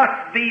you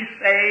must be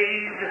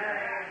saved.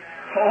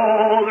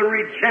 Oh, the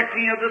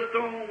rejecting of the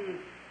stone.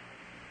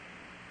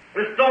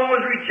 The stone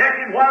was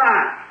rejected.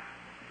 Why?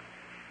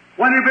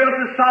 When they built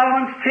the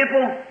Solomon's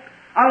temple,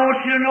 I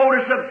want you to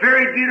notice a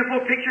very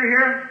beautiful picture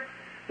here.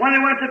 When they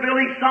went to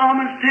building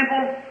Solomon's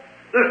temple,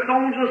 the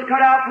stones was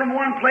cut out from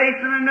one place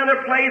and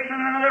another place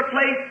and another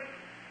place.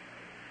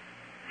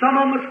 Some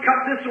of them was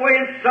cut this way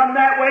and some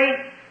that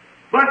way.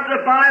 But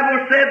the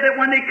Bible said that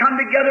when they come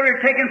together, it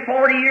had taken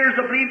 40 years,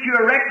 I believe,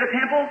 to erect the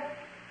temple.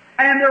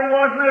 And there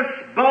wasn't a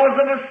buzz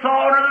of a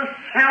saw or the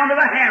sound of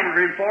a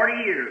hammer in 40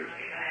 years.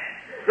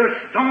 The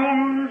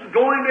stones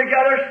going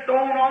together,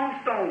 stone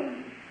on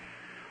stone.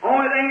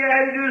 Only thing you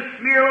had to do is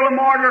smear a little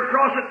mortar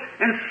across it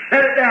and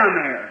set it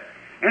down there.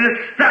 And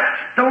it stuck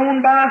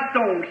stone by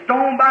stone,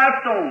 stone by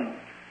stone.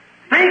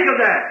 Think of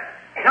that.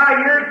 Now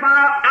here's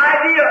my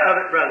idea of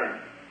it, brother.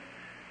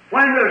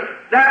 When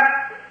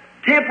that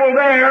temple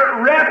there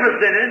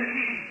represented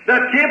the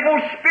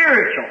temple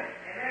spiritual,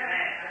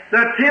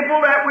 the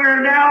temple that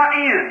we're now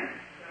in.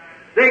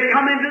 They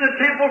come into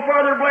the temple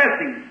for their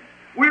blessing.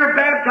 We are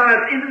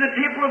baptized into the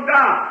temple of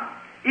God,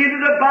 into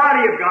the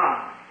body of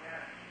God,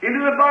 into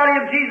the body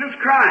of Jesus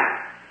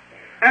Christ.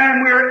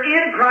 And we're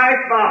in Christ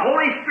by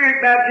Holy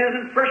Spirit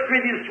baptism, 1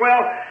 Corinthians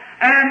 12.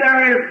 And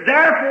there is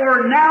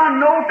therefore now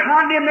no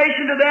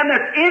condemnation to them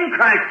that's in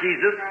Christ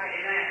Jesus,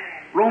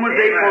 Romans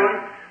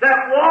 8:1,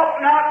 that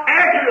walk not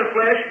after the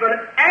flesh,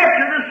 but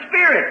after the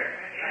Spirit.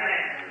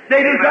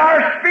 They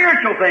desire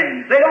spiritual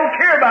things. They don't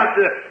care about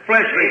the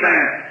fleshly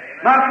things.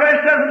 My flesh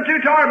says I'm too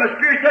tired. My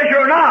spirit says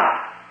you're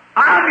not.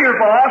 I'm your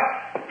boss.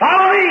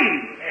 Follow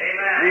me.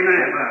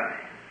 Amen.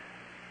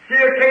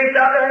 See a case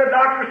out there, the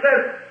doctor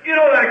says, you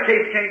know that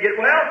case can't get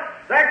well.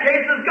 That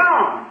case is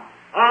gone.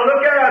 I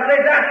look at it, I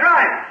say, that's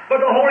right. But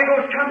the Holy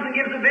Ghost comes and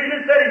gives a vision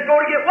and says he's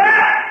going to get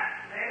well.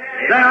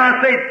 Then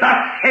I say, thus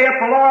saith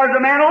the Lord, the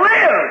man will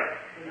live.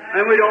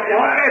 And we don't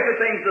walk after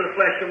things of the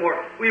flesh anymore.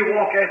 We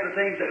walk after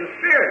things of the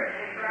Spirit.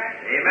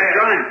 Amen.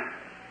 Right.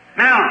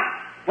 Now,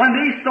 when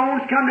these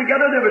stones come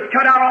together, they was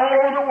cut out all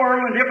over the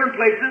world in different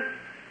places.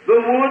 The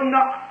wood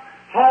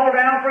hauled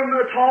down from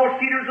the tall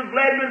cedars of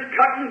Lebanon was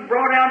cut and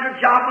brought down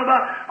to Joppa by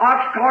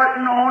ox cart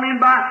and on in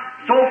by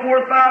so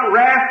forth by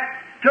raft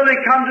till they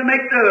come to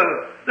make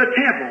the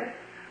temple.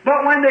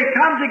 But when they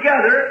come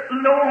together,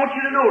 I want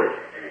you to notice,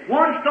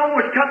 one stone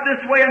was cut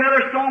this way,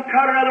 another stone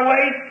cut another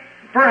way.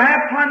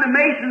 Perhaps when the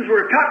Masons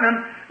were cutting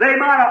them, they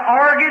might have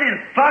argued and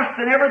fussed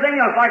and everything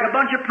else like a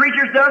bunch of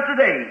preachers does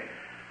today.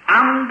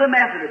 I'm the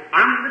Methodist.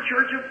 I'm the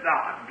Church of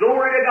God.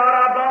 Glory to God,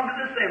 I belong to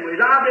the Assemblies.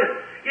 I'm this.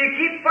 You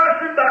keep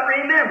fussing, but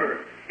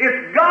remember, it's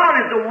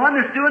God is the one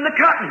that's doing the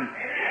cutting.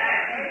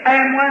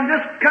 And when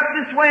this cut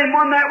this way and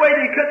one that way,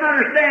 they couldn't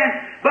understand.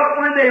 But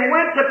when they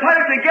went to put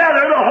it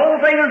together, the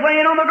whole thing was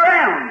laying on the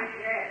ground.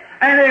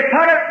 And they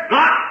put it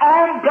block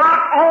on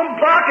block on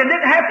block and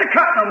didn't have to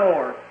cut no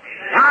more.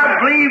 I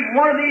believe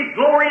one of these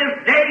glorious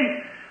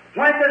days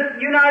when the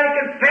United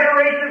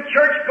Confederation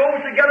Church goes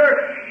together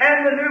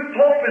and the new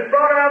Pope is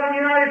brought out of the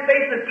United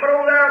States and put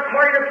over there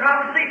according to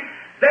prophecy,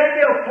 Then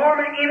they'll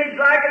form an image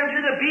like unto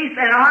the beast,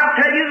 and I'll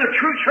tell you, the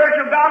true church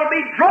of God will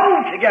be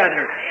drawn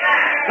together.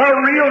 The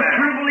real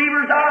true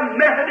believers out of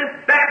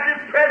Methodist,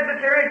 Baptist,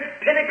 Presbyterian,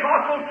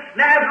 Pentecostal,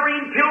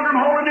 Nazarene, Pilgrim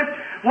Holiness,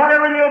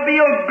 whatever they'll be,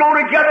 will go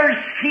together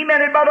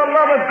cemented by the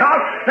love of God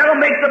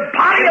that'll make the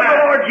body of the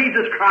Lord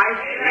Jesus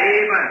Christ.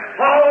 Amen.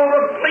 All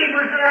the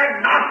believers and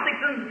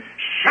agnostics and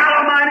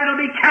shallow-minded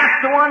will be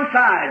cast to one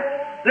side.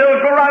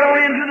 They'll go right on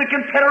into the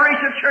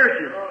Confederation of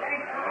Churches.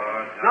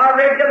 I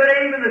read the other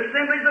day, even the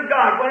Assemblies of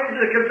God went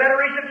into the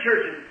Confederation of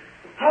Churches.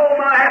 Oh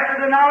my,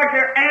 after denying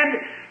their and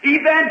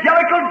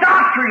evangelical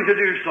doctrine to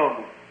do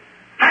so.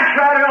 That's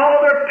right, and all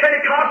their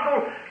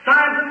Pentecostal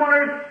signs and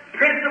wonders,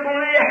 principle,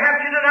 they have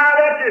to deny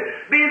that to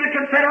be in the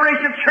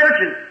Confederation of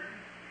Churches.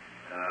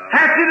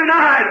 Have to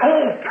deny it.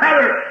 Oh,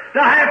 brother, to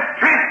have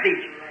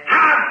prestige.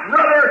 I'd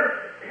rather,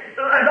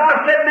 as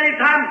I've said many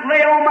times,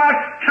 lay on my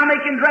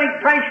stomach and drink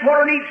branch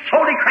water and eat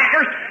soda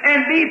crackers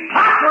and be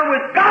popular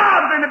with God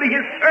than to be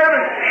His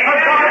servant. Of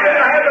God, that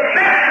I have the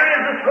best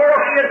friends this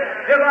world is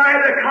if I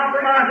have to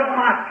compromise on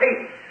my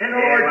faith in the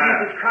Lord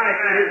Jesus Christ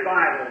and His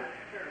Bible.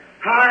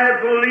 I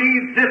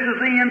believe this is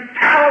the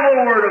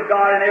infallible Word of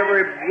God, and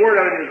every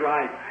word of it is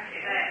right.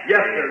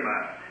 Yes, sir.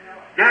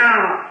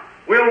 Now,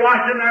 we'll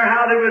watch them there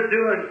how they was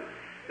doing.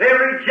 They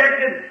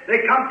rejected,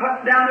 they come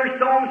putting down their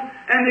stones,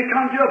 and they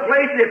come to a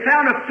place, they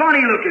found a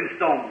funny-looking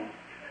stone.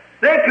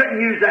 They couldn't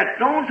use that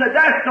stone, said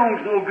that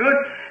stone's no good,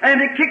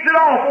 and they kicked it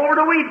off over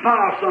the wheat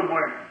pile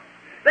somewhere.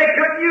 They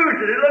couldn't use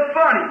it, it looked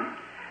funny.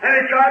 And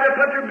they tried to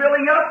put their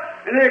building up,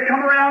 and they'd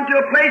come around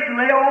to a place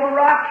and lay all the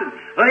rocks and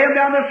lay them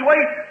down this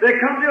way. They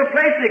come to a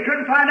place, they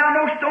couldn't find out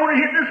no stone and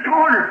hit this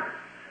corner.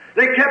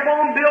 They kept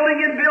on building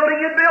and building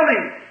and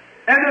building.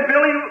 And the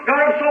building got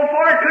up so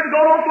far, it couldn't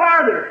go no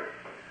farther.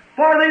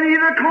 For they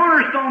needed a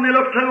cornerstone. They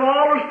looked through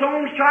all the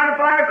stones trying to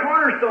find a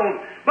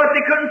cornerstone, but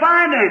they couldn't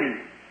find any.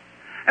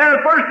 And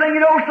the first thing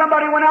you know,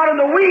 somebody went out in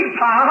the weed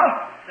pile,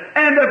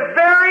 and the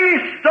very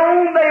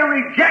stone they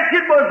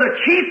rejected was the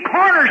chief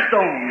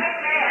cornerstone.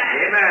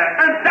 Amen.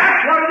 And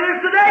that's what it is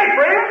today,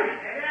 friends.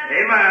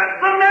 Amen.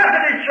 The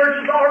Methodist Church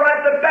is all right,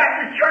 the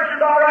Baptist Church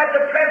is all right,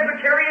 the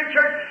Presbyterian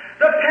Church,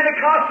 the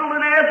Pentecostal, the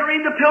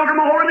Nazarene, the Pilgrim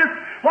Holiness,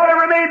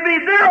 whatever it may be,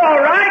 they're all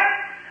right.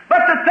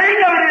 But the thing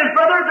of it is,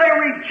 brother,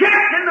 they're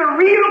rejecting the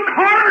real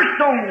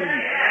cornerstone.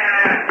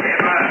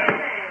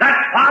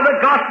 That's why the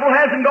gospel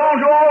hasn't gone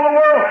to all the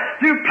world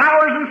through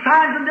powers and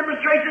signs and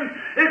demonstrations.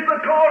 It's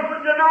because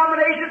the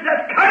denominations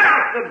have cut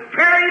out the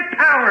very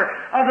power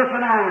of the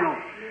phenomenal.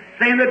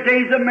 Saying the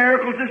days of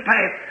miracles is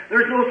past.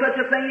 There's no such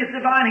a thing as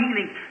divine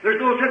healing.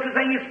 There's no such a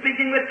thing as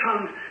speaking with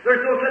tongues.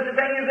 There's no such a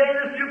thing as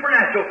anything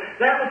supernatural.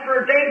 That was for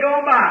a day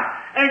gone by.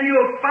 And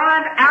you'll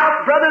find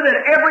out, brother,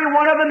 that every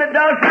one of them that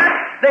does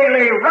that, they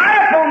lay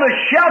right up on the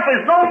shelf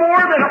as no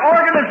more than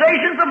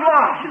organizations of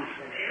lodges.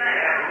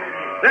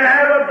 They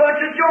have a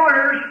bunch of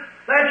joiners.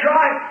 That's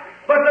right.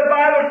 But the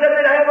Bible said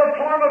they have a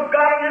form of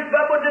godliness,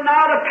 but would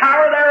deny the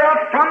power thereof.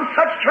 From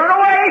such turn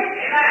away.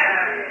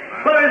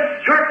 But as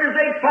certain as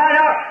they find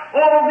out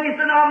all these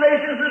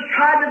denominations has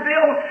tried to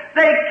build,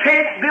 they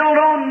can't build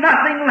on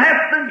nothing less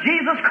than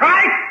Jesus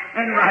Christ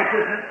and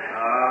righteousness.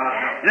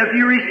 And if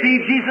you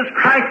receive Jesus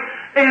Christ,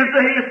 and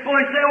his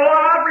boys say, "Oh,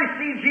 I've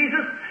received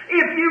Jesus."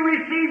 If you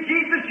receive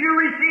Jesus, you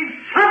receive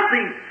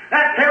something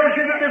that tells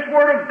you that this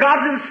Word of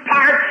God's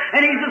inspired,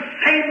 and He's the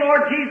same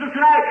Lord Jesus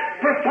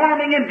tonight,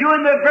 performing and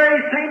doing the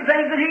very same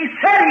things that He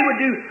said He would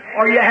do,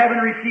 or you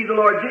haven't received the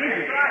Lord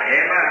Jesus.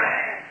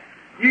 Amen.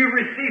 You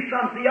receive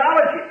some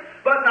theology,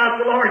 but not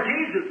the Lord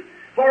Jesus.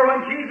 For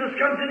when Jesus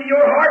comes into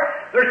your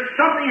heart, there's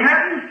something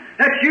happens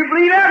that you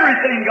believe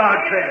everything God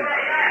says.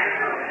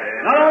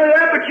 Not only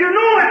that, but you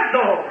know it's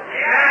so.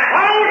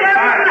 All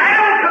devils in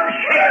hell come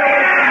shaking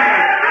away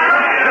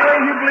from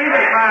you. You believe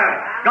it.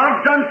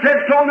 God's done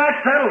said so, and that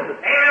settles it.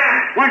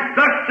 When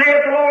thus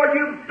saith the Lord,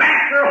 you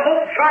bastard,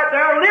 hope's right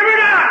there, live or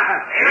die.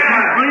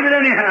 Believe it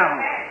anyhow.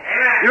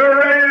 You're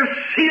ready to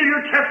seal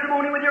your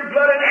testimony with your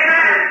blood and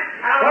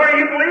or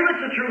you believe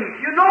it's the truth.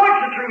 You know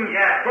it's the truth.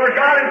 For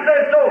God has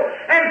said so.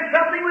 And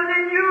something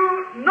within you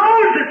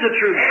knows it's the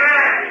truth.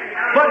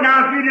 But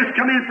now if you just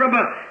come in from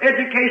an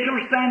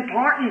educational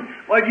standpoint, and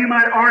well, you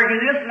might argue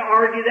this and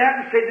argue that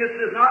and say this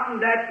is not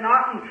and that's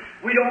not, and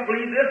we don't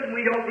believe this and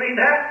we don't believe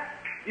that.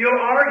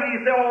 You'll argue,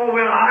 you say, "Oh,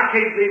 well, I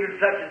can't believe in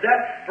such as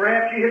that."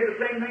 Perhaps you hit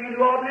the same thing in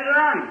New Albany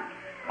tonight.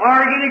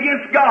 Arguing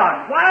against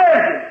God. Why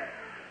is it?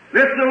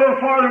 Listen a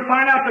little farther and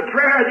find out the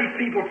prayer these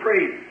people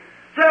prayed.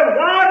 So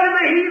why do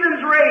the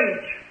heathens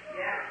rage?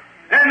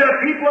 And the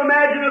people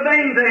imagine a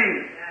vain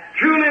thing.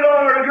 Truly,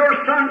 Lord, of your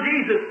Son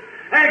Jesus.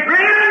 And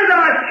grant unto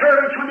thy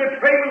servants when they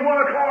pray with one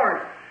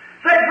accord.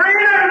 Say,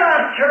 grant unto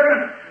thy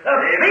servants the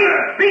faith,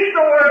 speak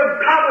the word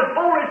of God with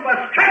boldness by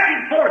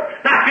stretching forth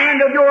the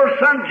hand of your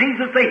Son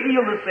Jesus to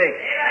heal the sick.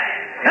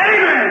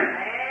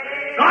 Amen.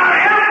 God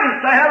help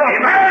us to have a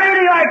prayer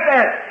meeting like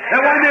that.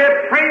 That when they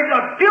prayed,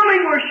 the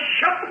building was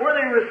shook where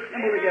they were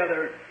assembled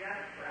together.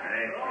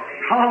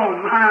 Oh,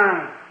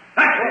 my.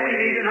 That's what we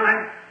need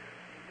tonight.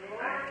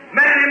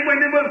 Men and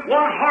women with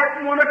one heart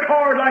and one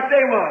accord like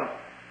they was.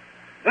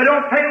 They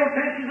don't pay no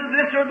attention to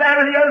this or that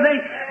or the other thing,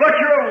 but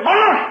you're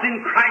lost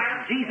in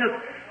Christ Jesus.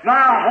 My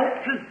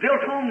hopes is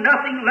built on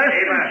nothing less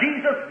than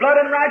Jesus' blood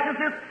and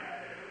righteousness.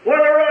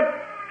 Whether a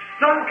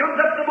sun comes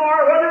up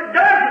tomorrow, whether it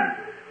doesn't,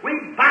 we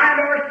bind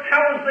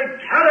ourselves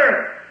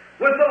together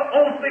with the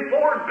oath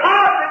before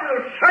God that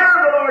we'll serve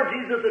the Lord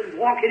Jesus and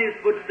walk in His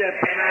footsteps,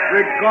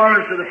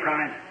 regardless of the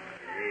price.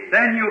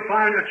 Then you'll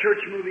find a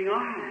church moving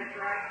on.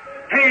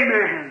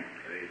 Amen.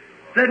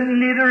 Said,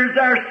 neither is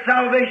our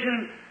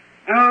salvation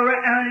or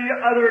any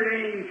other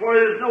name, for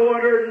there is no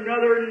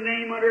another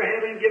name under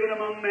heaven given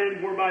among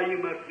men whereby you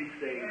must be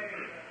saved.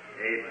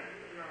 Amen.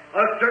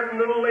 A certain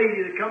little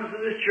lady that comes to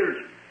this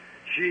church,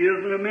 she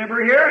isn't a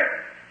member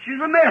here, she's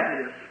a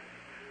Methodist,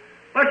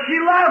 but she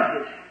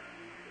loves us.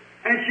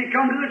 And she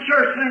comes to the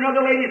church, and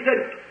another lady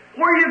said,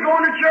 where are you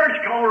going to church?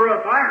 Call her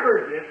up. I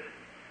heard this.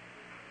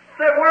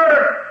 Said,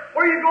 where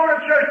are you going to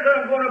church? Said,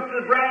 I'm going up to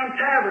the Brown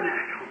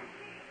Tabernacle.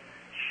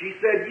 She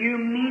said, you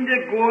mean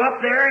to go up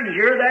there and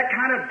hear that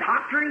kind of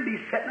doctrine, be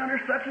sitting under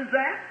such as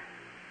that?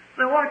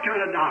 Said, what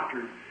kind of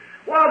doctrine?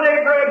 Well, they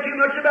brag too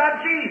much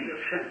about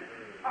Jesus.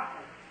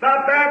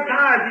 About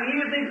baptizing,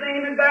 use His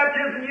name in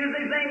baptism, use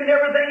His name in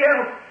everything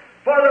else.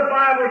 For the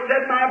Bible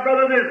said, my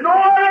brother, there's no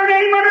other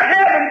name under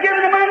heaven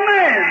given among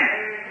men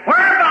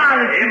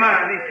whereby you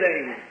must be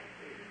saved.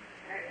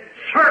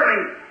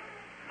 Certainly,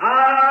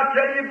 I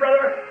tell you,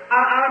 brother,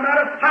 I'm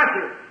not a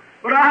pastor,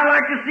 but I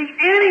like to see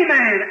any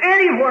man,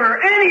 anywhere,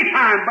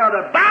 anytime, by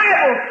the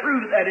Bible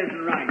prove that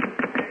isn't right.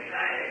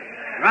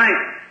 Right.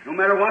 No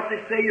matter what they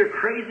say, you're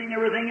crazy and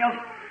everything else,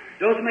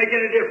 doesn't make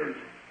any difference.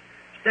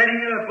 Standing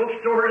in a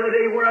bookstore the other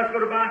day where I was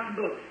going to buy some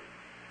books,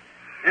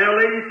 and a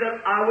lady said,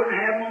 I wouldn't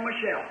have them on my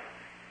shelf.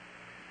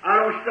 I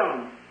don't sell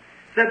them.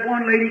 Said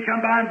one lady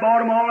come by and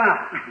bought them all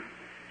out.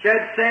 She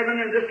had 7,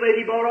 and this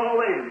lady bought all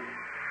them.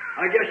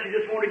 I guess she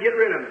just wanted to get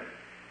rid of it.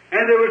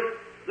 And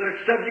the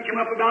subject came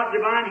up about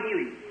divine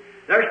healing.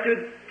 There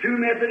stood 2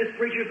 Methodist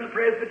preachers and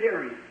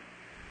Presbyterians.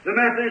 The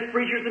Methodist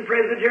preachers and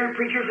Presbyterian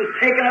preachers was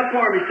taken up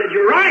for me. Said,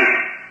 you're right.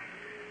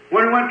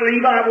 When I went to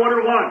leave, I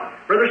wondered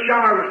what. Brother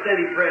Shower was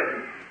standing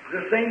present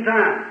at the same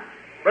time.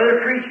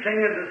 Brother Preach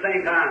came in at the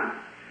same time.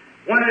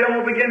 When they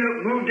all began to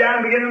move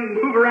down, began to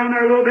move around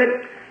there a little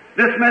bit,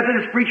 this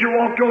Methodist preacher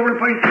walked over and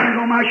put his hands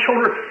on my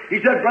shoulder.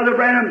 He said, Brother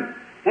Branham,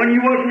 when you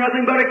was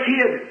nothing but a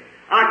kid,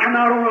 I come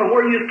out on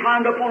where you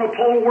climbed up on a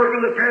pole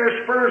working with a pair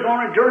of spurs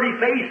on a dirty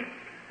face.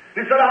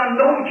 And said, I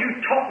know you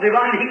taught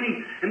divine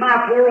healing, and my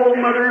poor old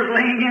mother is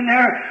laying in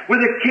there with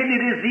a kidney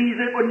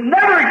disease that would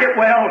never get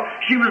well.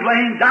 She was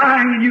laying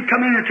dying, and you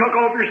come in and took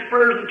off your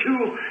spurs and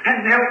tools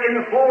and knelt in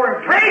the floor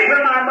and prayed for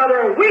my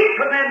mother a week,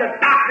 and then the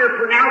doctor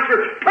pronounced her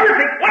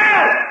perfect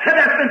well. Said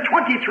that's been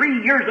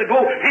 23 years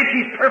ago, and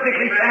she's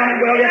perfectly sound and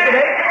well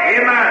yesterday.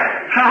 Amen.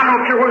 I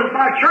don't care whether it's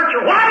my church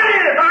or what it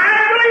is. I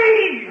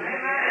believe.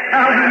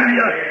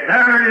 Hallelujah.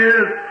 There it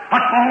is.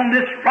 Upon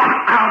this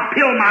rock I'll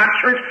build my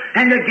church,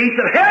 and the gates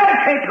of hell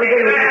can't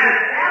prevail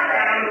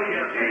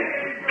against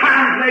it.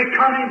 Times may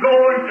come and go,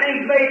 and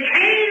things may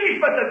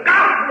change, but the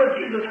gospel of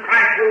Jesus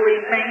Christ will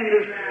remain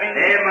the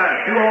same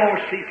through all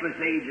ceaseless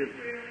ages.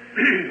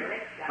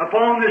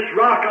 Upon this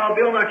rock I'll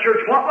build my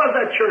church. What was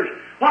that church?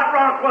 What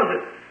rock was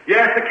it?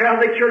 Yes, the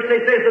Catholic Church,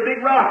 they say, it's a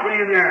big rock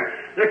laying there.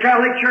 The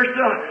Catholic Church,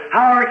 the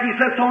hierarchy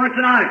sets on it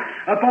tonight.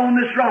 Upon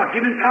this rock,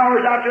 giving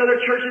powers out to other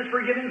churches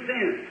for forgiving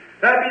sins.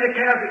 That'd be the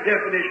Catholic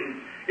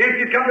definition. If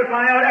you come to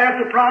find out, ask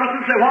the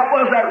Protestants, say, what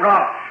was that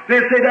rock?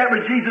 They'd say that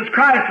was Jesus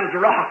Christ was the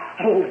rock.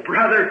 Oh,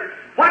 brother,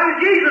 what did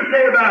Jesus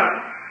say about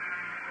it?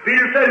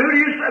 Peter said, who do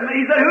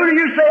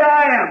you say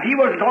I am? He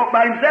wasn't talking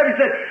about himself. He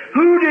said,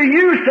 who do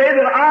you say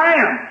that I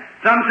am?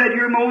 Some said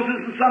you're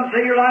Moses, and some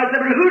say you're Elijah,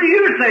 but who do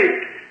you say?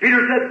 Peter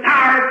said, thou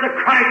art the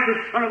Christ, the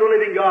Son of the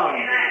living God.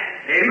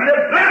 Amen. He said,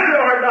 blessed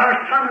art thou,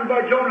 Simon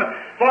Bar-Jonah,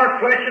 for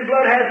flesh and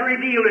blood has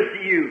revealed it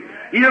to you.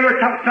 You never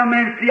taught some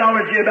man's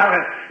theology about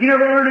it. You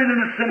never learned it in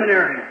a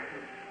seminary.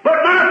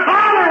 But my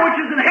Father, which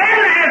is in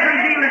heaven, has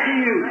revealed it to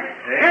you.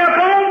 And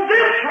upon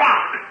this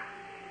rock,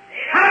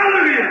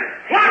 hallelujah,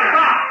 what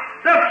rock?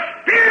 The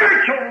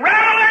spiritual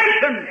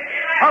revelation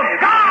of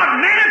God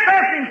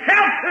manifests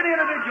Himself to the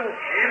individual.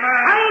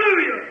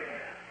 Hallelujah.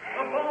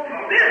 Upon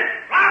this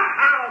rock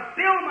I'll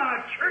build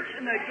my church,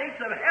 and the gates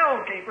of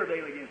hell can't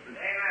prevail against it.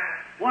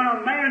 When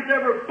a man's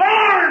ever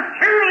born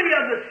purely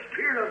of the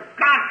Spirit of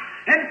God,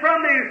 and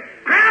from the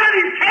crown of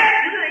his head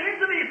to the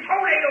ends of his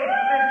toenails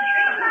has been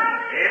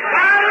changed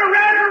by the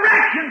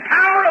resurrection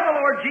power of the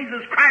Lord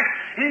Jesus Christ,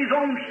 and his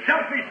own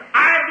selfish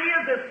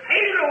ideas have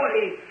faded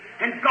away,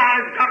 and God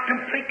has got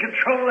complete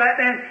control of that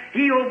man,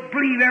 he'll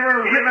believe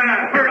every written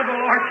word of the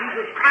Lord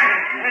Jesus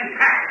Christ and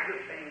practice the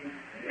same.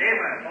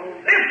 Amen.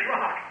 On this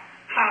rock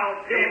I'll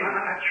build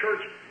my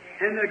church,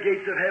 and the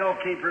gates of hell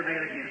can't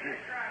prevail against it.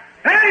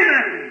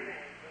 Amen.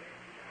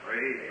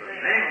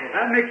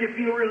 That'll make you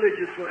feel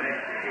religious, wouldn't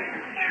it?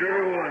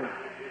 Sure would.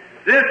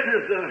 This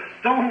is the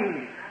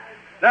stone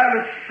that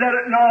was set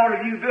at all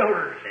of you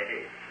builders.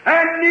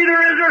 And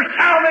neither is there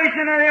salvation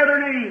in any other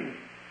name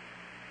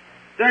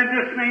than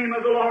this name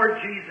of the Lord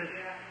Jesus.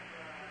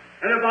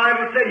 And the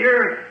Bible said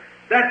here,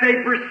 that they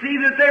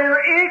perceived that they were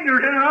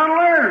ignorant and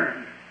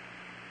unlearned.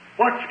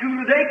 What school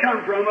did they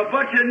come from? A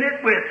bunch of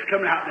nitwits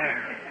coming out there.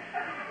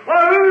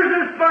 Well, who's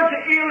this bunch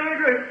of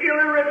illiterate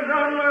and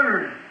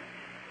unlearned?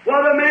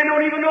 Well, the men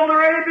don't even know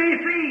their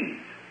ABCs.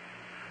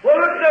 Well,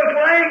 look at the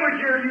language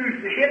you're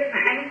using. Hitting,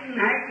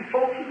 hanging,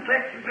 folks, and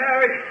sex and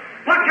parish.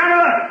 What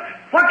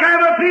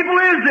kind of a people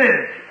is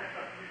this?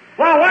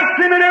 Well, what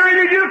seminary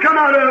did you come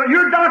out of?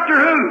 You're Doctor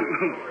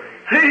Who.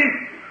 See?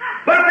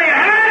 But they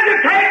had to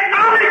take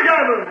knowledge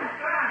of them.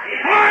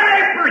 For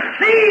they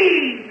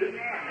perceived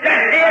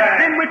that they had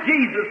been with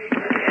Jesus.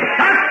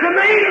 That's the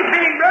main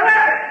thing,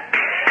 brother.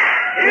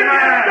 If you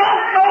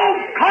don't know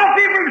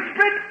coffee from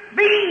split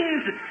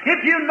beans, if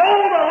you know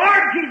the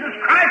Lord Jesus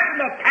Christ and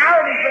the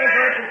power of His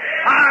resurrection,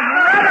 I'd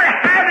rather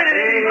have it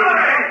in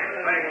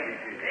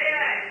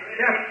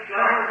Yes,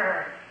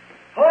 sir.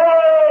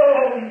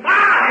 Oh,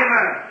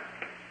 my!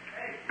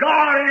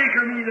 God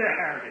anchor me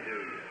there.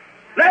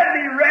 Let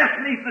me rest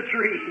beneath the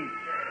tree,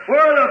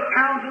 where the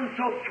fountain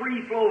so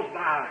free flows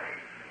by,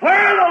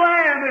 where the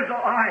Lamb is the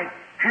light,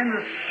 and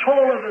the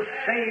soul of the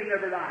saved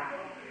never dies.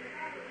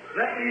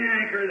 Let me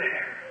anchor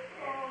there.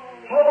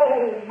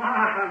 Oh,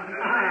 my.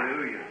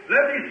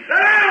 Let me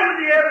sit down with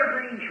the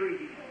evergreen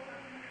tree.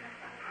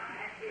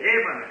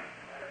 Amen.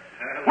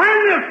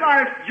 When this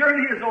life's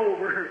journey is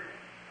over,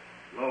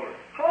 Lord.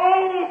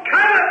 oh,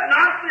 covet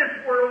not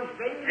this world's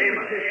vain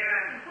Amen.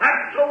 possessions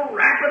that so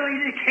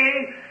rapidly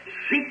decay.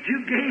 Seek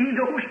to gain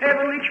those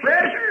heavenly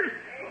treasures.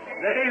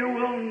 They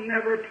will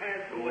never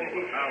pass away.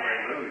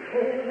 Hallelujah.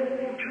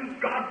 Oh,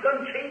 to God's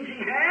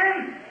unchanging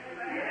hand.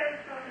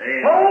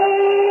 Amen.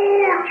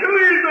 Oh, to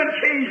His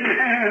unchanging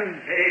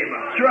hand.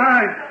 Amen. That's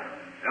right.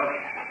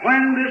 Help.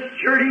 When this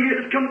journey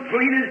is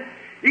completed,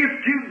 if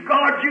to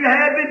God you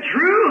have been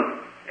true,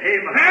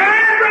 Amen.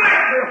 and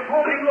right to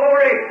holy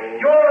glory,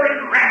 your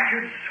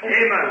enraptured soul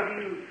Amen.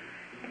 will do.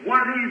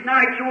 One of these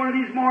nights, or one of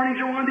these mornings,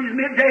 or one of these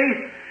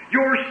middays,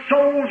 your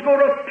soul's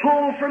going to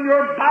pull from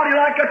your body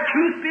like a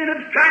tooth being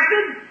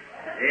abstracted.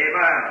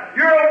 Amen.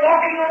 You're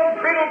walking on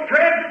brittle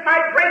threads that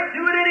might break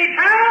through at any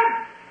time.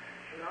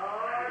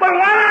 But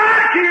why do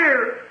I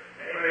care?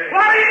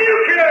 Why do you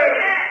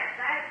care?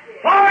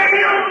 For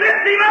He'll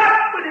lift him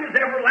up with His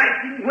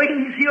everlasting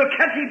wings. He'll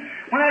catch him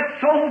when that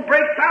soul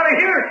breaks out of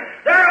here.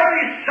 There'll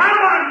be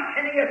someone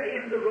standing at the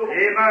end of the road.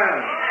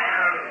 Amen.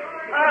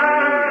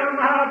 I'm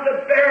out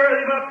to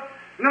bear him up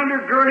and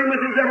undergird him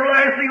with His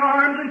everlasting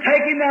arms and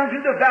take him down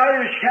through the valley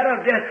of the shadow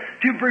of death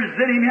to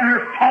present him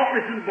here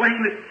faultless and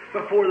blameless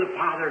before the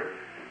Father.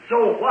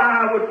 So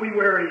why would we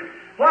worry?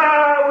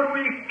 Why would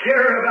we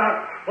care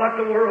about what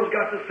the world's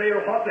got to say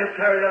or what this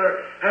or the other,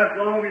 as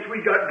long as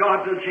we got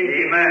God's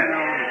unchanging Amen. hand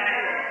on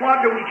us? What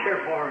do we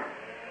care for?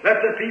 Let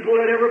the people,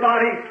 let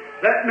everybody,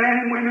 let men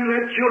and women,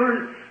 let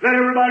children, let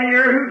everybody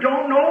here who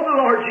don't know the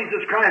Lord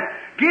Jesus Christ,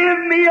 give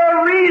me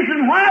a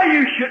reason why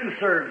you shouldn't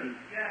serve Him.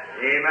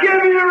 Amen. Give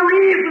me a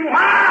reason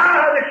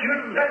why that you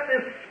shouldn't let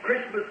this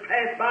Christmas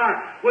pass by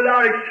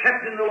without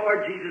accepting the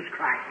Lord Jesus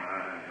Christ.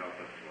 Help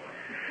us, Lord.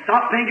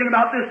 Stop thinking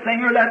about this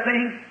thing or that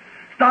thing.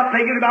 Stop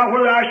thinking about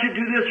whether I should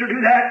do this or do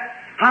that.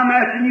 I'm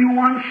asking you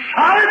one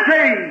solid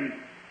thing.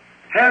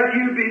 Have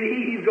you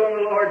believed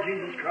on the Lord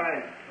Jesus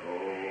Christ?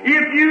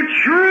 If you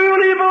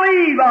truly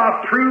believe,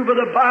 I'll prove of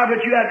the Bible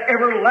that you have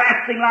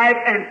everlasting life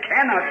and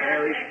cannot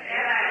perish.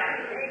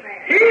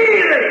 He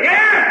that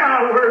heareth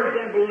my words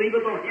and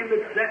believeth on Him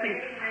that sent me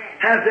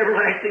has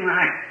everlasting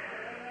life.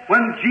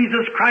 When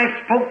Jesus Christ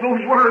spoke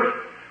those words,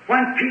 when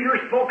Peter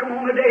spoke them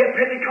on the day of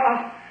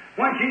Pentecost,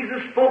 when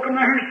Jesus spoke them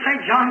there in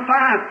St. John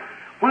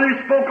 5, when He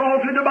spoke all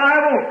through the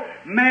Bible,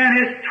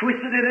 man has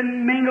twisted it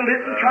and mingled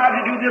it and tried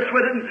to do this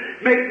with it and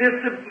make this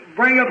to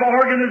bring up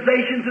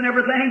organizations and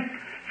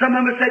everything. Some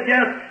of them said,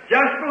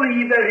 just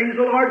believe that He's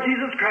the Lord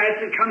Jesus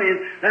Christ and come in.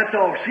 That's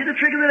all. See the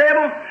trick of the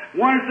devil?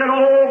 One said,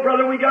 oh,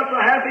 brother, we got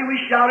so happy we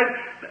shouted.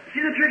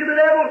 See the trick of the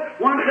devil?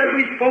 One said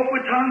we spoke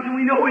with tongues and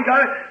we know we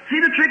got it. See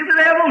the trick of the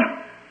devil?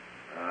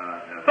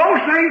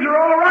 Those things are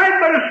all right,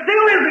 but it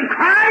still isn't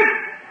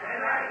Christ.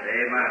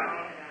 Amen.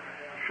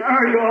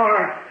 There you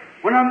are.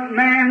 When a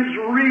man's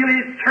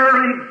really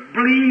thoroughly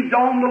believed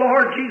on the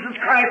Lord Jesus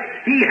Christ,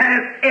 he has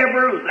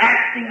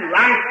everlasting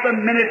life the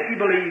minute he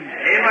believes.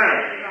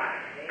 Amen.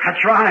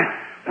 That's right.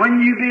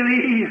 When you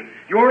believe,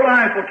 your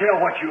life will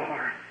tell what you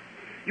are.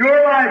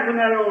 Your life from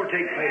that on will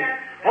take place.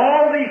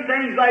 All these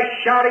things like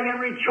shouting and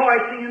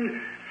rejoicing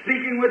and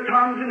speaking with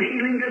tongues and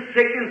healing the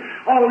sick and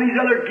all these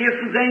other gifts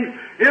and things,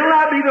 it'll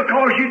not be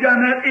because you've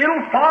done that.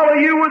 It'll follow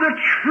you with a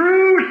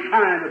true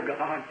sign of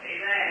God.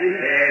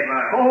 Amen.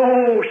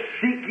 Oh,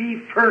 seek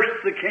ye first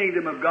the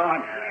kingdom of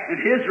God and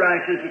His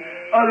righteousness.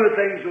 Other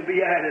things will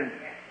be added.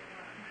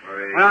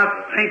 When I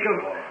think of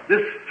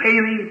this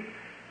failing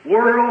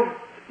world,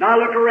 and I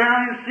look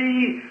around and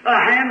see a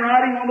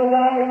handwriting on the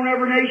wall on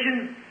every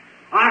nation.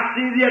 I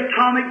see the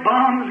atomic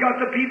bombs got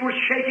the people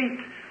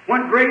shaking.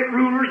 When great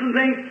rulers and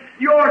things,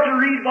 you ought to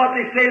read what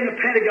they say in the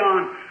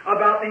Pentagon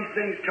about these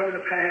things coming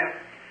to pass.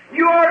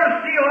 You ought to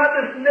see what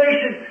this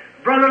nation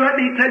Brother, let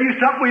me tell you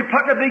something. We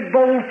put a big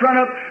bold front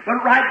up,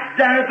 but right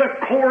down at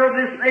the core of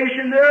this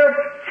nation, they're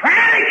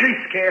frantically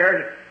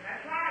scared.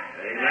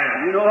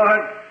 Amen. You know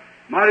what?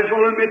 Might as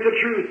well admit the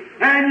truth.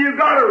 And you've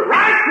got a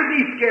right to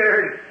be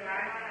scared.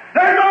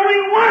 There's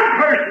only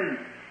one person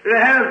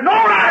that has no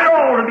right at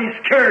all to be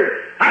scared.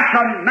 That's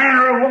a man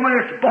or a woman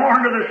that's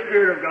born to the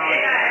Spirit of God.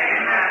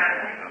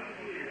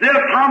 The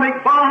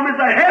atomic bomb is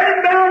a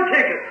heaven-bound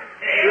ticket.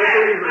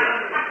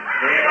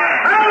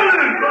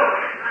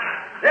 Hallelujah!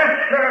 Yes,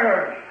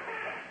 sir.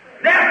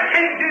 Death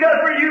can't do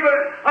that for you,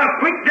 but a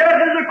quick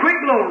death is a quick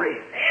glory.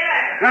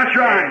 That's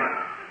right.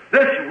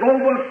 This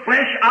robe of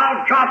flesh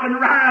I'll drop and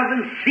rise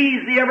and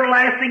seize the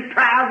everlasting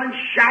prize and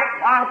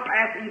shout while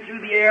passing through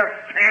the air,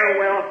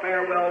 farewell,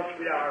 farewell,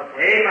 sweet hour.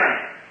 Amen.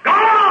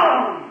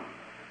 Gone!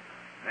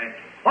 Thank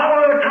you. What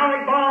will the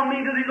atomic bomb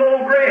mean to these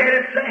old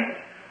gray-headed saints?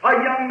 A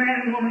young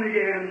man and woman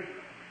again.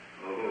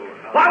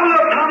 What will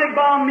the atomic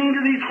bomb mean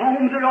to these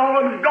homes that all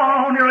of them's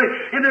gone on nearly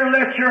and they're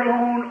left here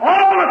alone?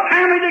 All the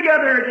family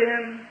together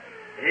again.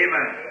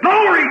 Amen.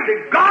 Glory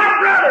to God,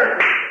 brother.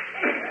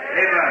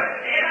 Amen.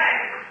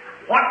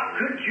 What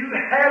could you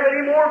have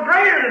any more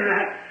greater than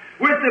that?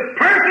 With the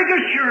perfect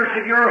assurance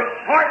of your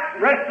heart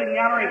resting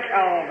down in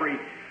Calvary,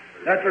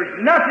 that there's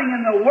nothing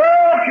in the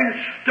world can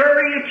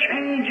stir you,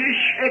 change you,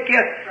 shake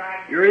you.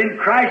 You're in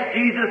Christ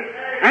Jesus,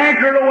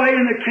 anchored away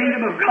in the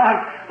kingdom of God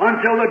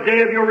until the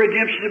day of your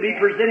redemption to be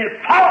presented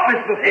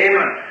faultless before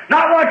Him.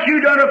 Not what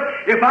you've done.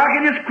 If I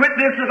can just quit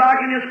this, if I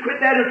can just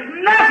quit that, it's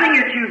nothing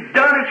that you've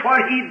done. It's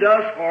what He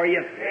does for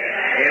you.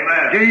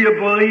 Amen. Do you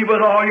believe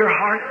with all your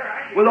heart,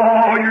 with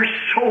all your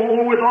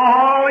soul, with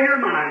all your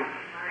mind?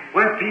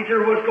 When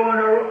Peter was going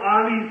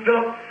to,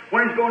 Philip,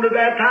 when he's going to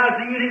baptize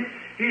the eunuch,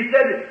 he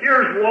said,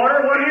 here's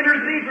water, what hinders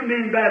thee from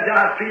being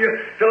baptized, Peter?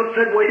 Philip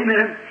said, wait a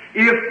minute.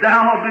 If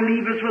thou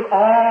believest with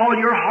all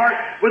your heart,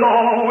 with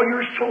all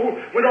your soul,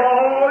 with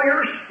all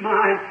your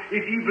mind,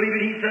 if you believe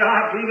it, he said,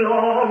 I believe with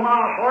all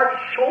my heart,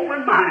 soul,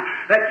 and mind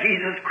that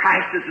Jesus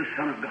Christ is the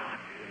Son of God.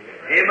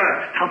 Amen.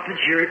 Stop the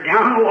chariot,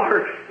 down the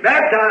water,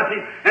 baptized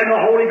him, and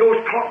the Holy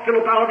Ghost caught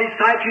Philip out of his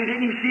sight, who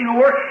didn't even see no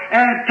more,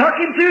 and took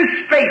him through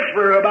space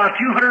for about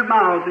 200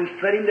 miles and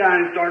set him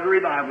down and started a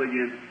revival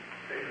again.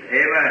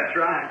 Amen. That's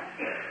right.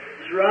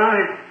 That's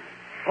right.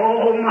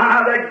 Oh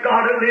my, that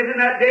God that lived in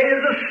that day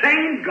is the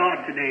same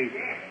God today.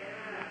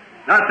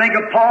 I think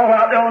of Paul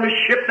out there on the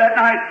ship that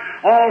night.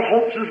 All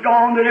hopes is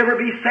gone to ever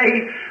be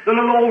saved. The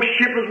little old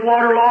ship was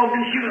waterlogged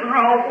and she was in an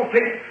awful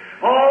fix.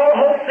 All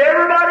hopes,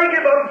 everybody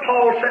give up.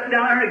 Paul sitting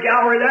down there in the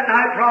gallery that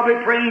night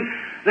probably praying.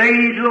 The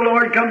angel of the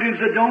Lord come to him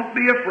and said, don't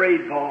be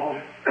afraid, Paul.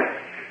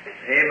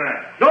 Amen.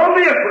 Don't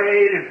be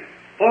afraid.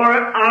 For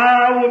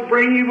I will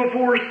bring you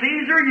before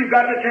Caesar. You've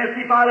got to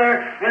testify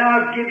there, and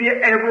I'll give you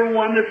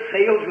everyone that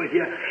sails with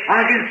you.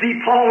 I can see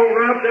Paul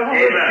run up there on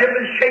the ship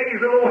and shake his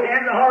little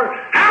hand and holler,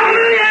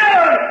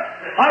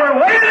 hallelujah!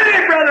 Holler, wait a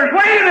minute, brothers,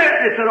 wait a minute!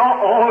 They said,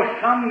 oh,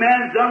 some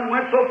man's done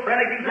went so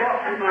frantic he's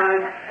lost his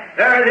mind.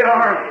 There they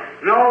are.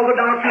 And all the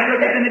doctors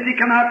of the divinity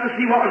come out to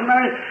see what was the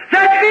matter.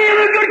 Said, be of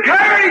a good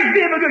courage,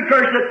 be of a good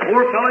courage. That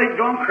poor fellow, he's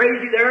gone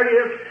crazy. There it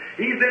is.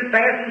 He's been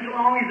fasting so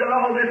long, he's done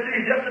all this,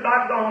 he's just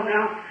about gone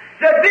now.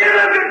 Said, be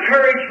of good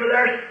courage, for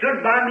there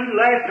stood by me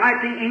last night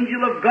the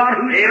angel of God,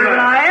 whose servant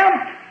I am,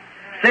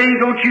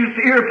 saying, don't you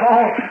fear,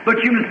 Paul,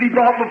 but you must be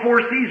brought before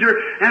Caesar,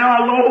 and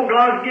lo,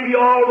 God give you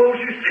all those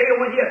who sail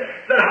with you,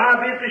 that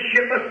howbeit the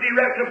ship must be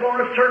wrecked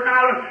upon a certain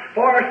island,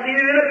 for I see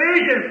it in a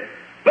vision.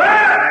 But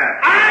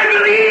I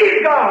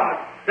believe,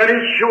 God, that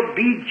it shall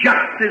be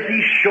just as He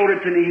showed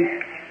it to me,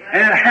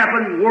 and it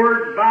happened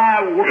word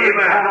by word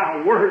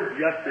by word,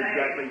 just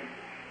exactly.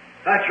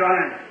 That's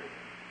right.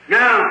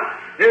 Now,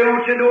 they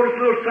want you to notice a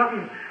little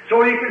something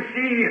so you can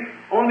see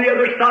on the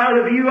other side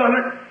of the view of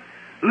it.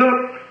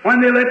 Look,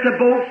 when they let the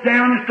boats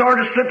down and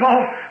started to slip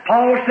off,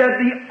 Paul said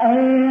the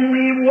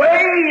only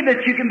way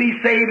that you can be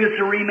saved is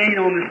to remain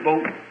on this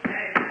boat.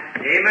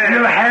 Amen.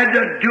 You had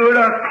to do it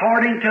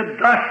according to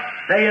thus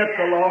saith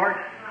the Lord.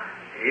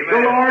 Amen.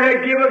 The Lord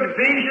had given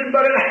vision,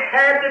 but it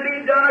had to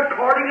be done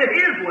according to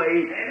His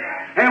way.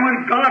 And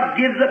when God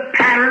gives a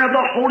pattern of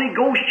the Holy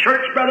Ghost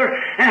church, brother,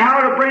 and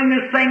how to bring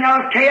this thing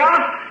out of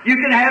chaos, you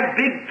can have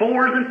big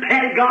fours and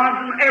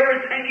pentagons and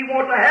everything you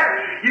want to have.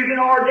 You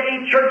can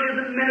ordain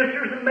churches and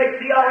ministers and make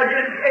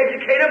theologians and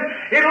educate them.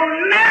 It'll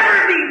never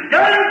be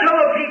done until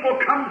the people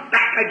come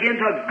back again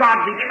to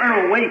God's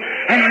eternal way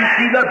and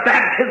receive the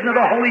baptism of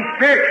the Holy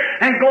Spirit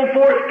and go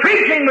forth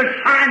preaching with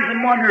signs and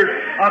wonders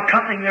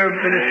accompanying their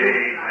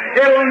ministry.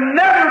 It'll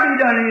never be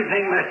done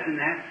anything less than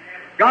that.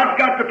 God's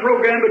got the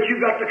program, but you've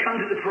got to come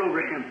to the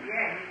program.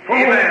 Oh,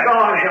 Amen.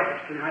 God, help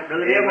us tonight,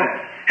 Brother Devil. Amen.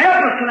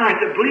 Help us tonight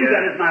to believe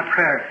that is my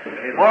prayer.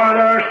 For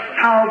there's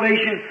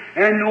salvation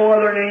in no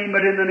other name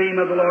but in the name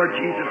of the Lord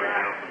Jesus.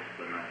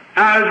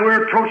 As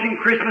we're approaching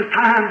Christmas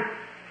time,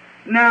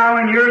 now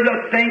and here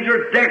the things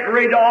are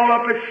decorated all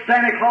up as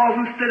Santa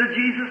Claus instead of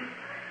Jesus.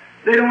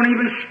 They don't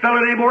even spell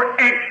it anymore,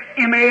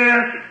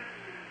 X-M-A-S.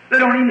 They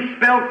don't even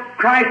spell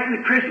Christ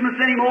and Christmas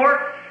anymore.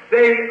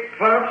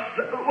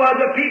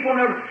 The people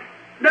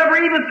never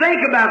even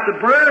think about the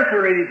birth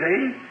or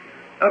anything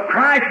of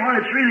Christ when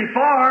it's really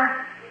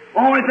far.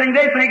 Only thing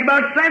they think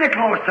about is Santa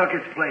Claus took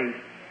its place.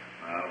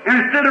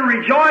 And instead of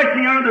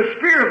rejoicing under the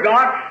Spirit of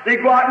God, they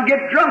go out and get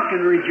drunk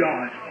and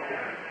rejoice.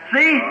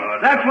 See?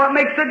 That's what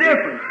makes the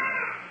difference.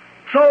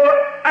 So,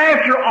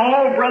 after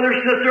all, brother,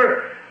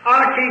 sister,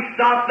 I can't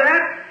stop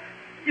that.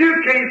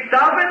 You can't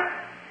stop it.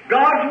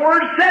 God's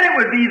Word said it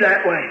would be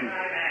that way.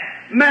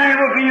 Man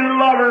will be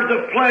lovers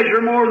of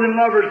pleasure more than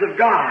lovers of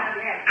God.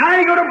 How are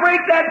you going to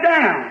break that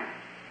down?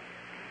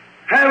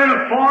 Having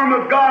a form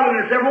of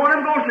godliness. Every one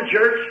of them goes to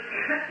church.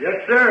 Yes,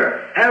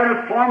 sir. Having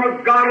a form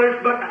of godliness,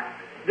 but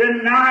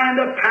denying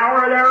the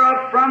power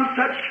thereof, from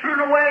such turn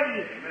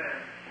away.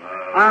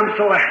 I'm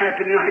so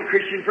happy tonight,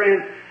 Christian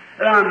friends,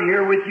 that I'm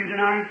here with you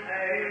tonight.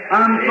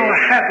 I'm so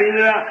happy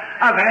that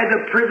I've had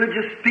the privilege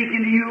of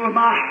speaking to you of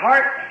my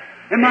heart,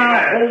 and my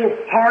whole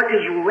heart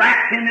is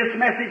wrapped in this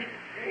message.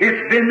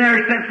 It's been there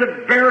since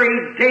the very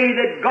day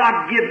that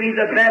God gave me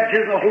the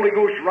baptism of the Holy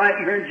Ghost right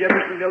here in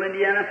Jeffersonville,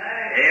 Indiana.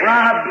 Where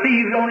I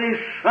believed on His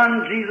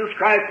Son, Jesus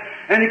Christ,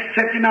 and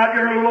accepted Him out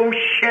there in a little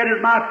shed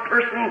as my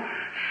personal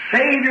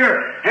Savior.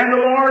 And the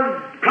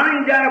Lord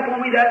coming down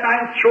upon me that night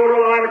and showed a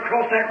light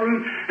across that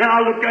room, and I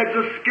looked at it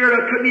so scared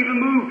I couldn't even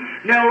move.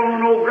 Knelt on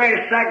an old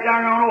grass sack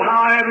down on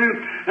Ohio Avenue,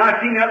 and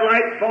I seen that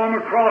light form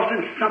across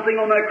and something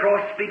on that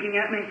cross speaking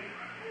at me.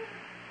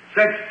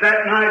 Since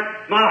that night,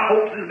 my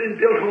hopes has been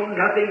built on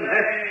nothing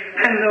less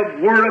than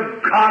the Word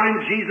of God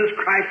in Jesus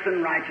Christ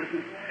and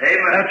righteousness.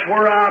 Amen. That's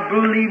where I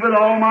believe with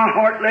all my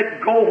heart.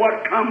 Let go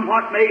what come,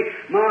 what may.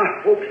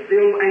 My hope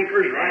still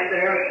anchors right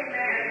there.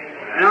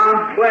 And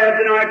I'm glad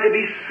tonight to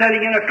be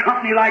sitting in a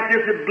company like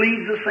this that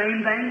believes the same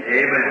thing.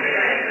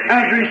 Amen.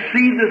 Has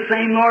received the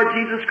same Lord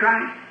Jesus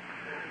Christ.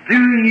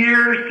 Through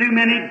years, through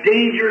many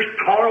dangers,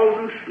 toils,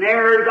 and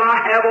snares, I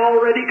have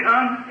already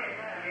come.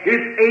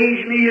 It's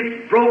aged me,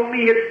 it's broke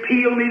me, it's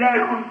peeled me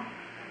down.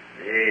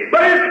 Amen.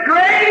 But it's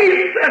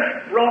grace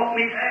that's brought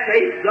me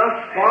safe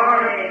thus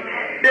far.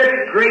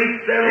 It's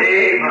grace that'll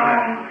take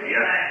on.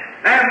 Yes.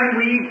 Haven't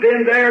we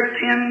been there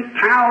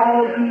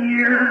 10,000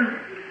 years,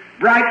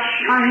 bright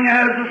shining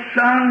as the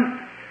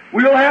sun?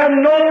 We'll have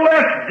no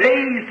less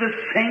days to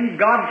sing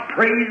God's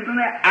praise than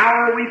the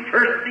hour we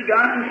first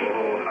begun.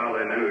 Oh,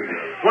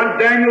 hallelujah. When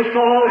Daniel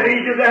saw a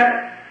vision of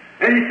that,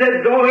 and he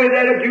said, "Those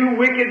that do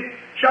wicked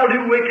shall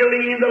do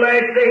wickedly in the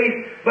last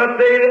days, but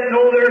they that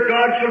know their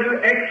God shall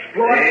do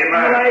exploits in the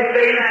last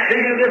days."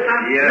 Think of this.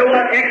 You know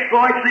what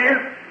exploits is?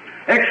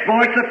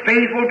 Exploits, the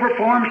faithful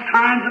performs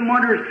signs and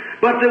wonders,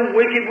 but the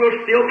wicked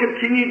will still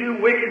continue to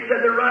do wicked,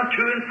 said to run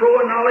to and fro,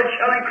 and knowledge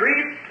shall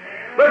increase.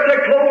 But to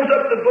close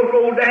up the book of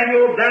old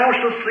Daniel, thou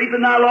shalt sleep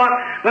in thy lot,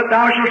 but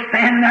thou shalt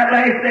stand in that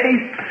last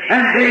day.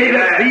 And they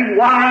that be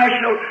wise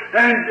shall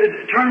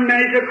and turn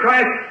many to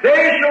Christ.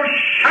 They shall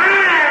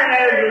shine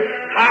as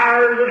the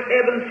stars of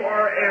heaven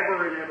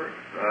forever and ever.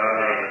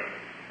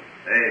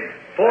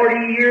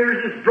 40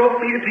 years has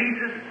broke me to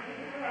pieces.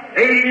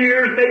 80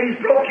 years maybe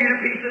has broke you to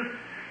pieces.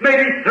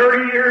 Maybe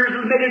 30 years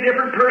has made a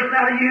different person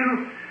out of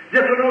you.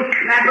 Just a little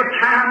snap of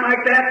time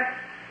like that.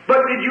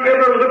 But did you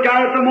ever look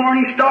out at the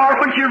morning star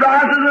when she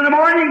rises in the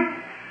morning?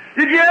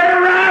 Did you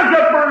ever rise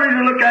up early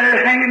to look at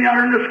it hanging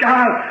yonder in the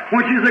sky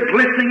when she's a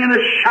glistening and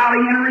a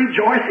shouting and a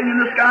rejoicing in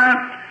the sky?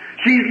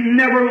 She's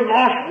never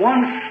lost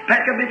one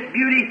speck of its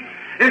beauty.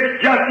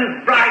 It's just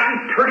as bright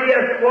and pretty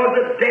as it was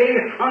the day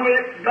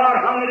God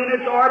hung it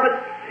in its orbit.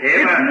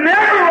 Amen. It's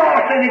never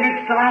lost any of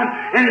its time,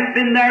 and it's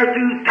been there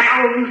through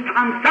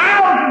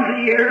thousands of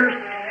years.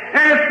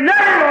 And it's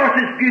never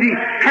lost its beauty.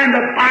 And the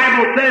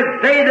Bible says,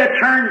 they that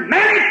turn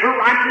many to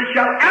righteousness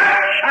shall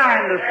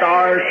outshine the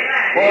stars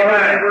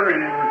forever and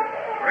ever.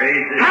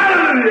 Praise the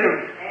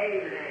Hallelujah.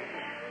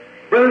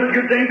 Brother, it's a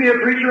good thing to be a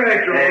preacher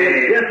after all.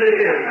 Yes, it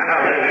is.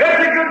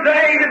 It's a good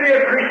thing to be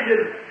a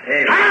Christian.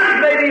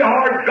 Times may be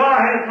hard. God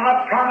has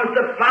not promised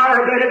a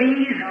flower bed of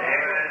ease.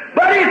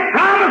 But He's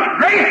promised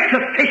grace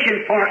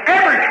sufficient for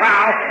every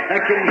trial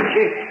that can be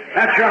shaped.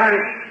 That's right.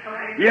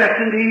 Yes,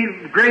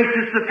 indeed. Grace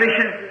is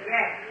sufficient.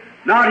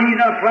 Not He's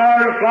not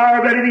a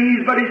flower bed of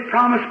ease, but He's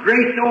promised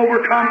grace to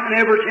overcome in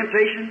every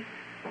temptation.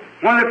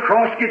 When the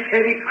cross gets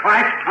heavy,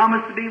 Christ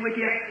promised to be with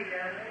you.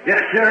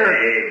 Yes, sir.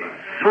 Amen.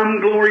 Some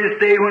glorious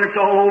day when it's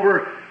all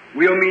over,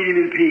 we'll meet Him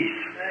in peace.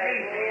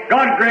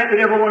 God grant that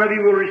every one of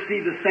you will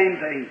receive the same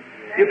thing.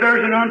 If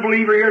there's an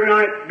unbeliever here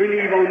tonight,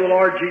 believe on the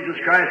Lord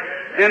Jesus Christ.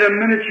 And the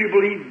minute you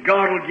believe,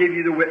 God will give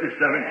you the witness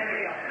of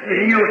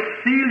it. He'll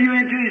seal you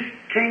into His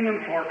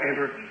kingdom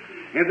forever.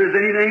 If there's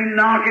anything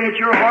knocking at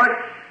your heart,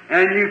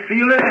 and you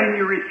feel it and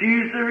you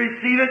refuse to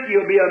receive it,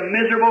 you'll be a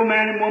miserable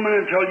man and woman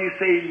until you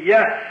say,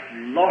 "Yes,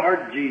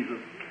 Lord Jesus."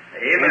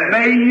 Amen. And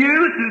may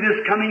you, through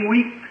this coming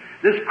week,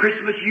 this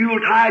Christmas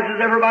Yuletides,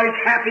 as everybody's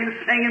happy and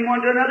singing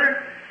one to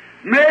another,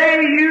 may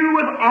you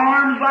with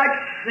arms like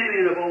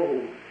Simeon of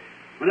old,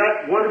 when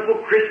that wonderful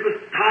Christmas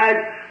tide,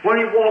 when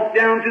he walked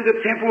down to the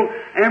temple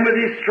and with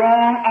his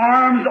strong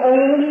arms,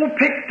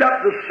 picked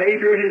up the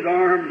Savior in his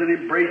arms and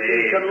embraced him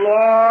and said,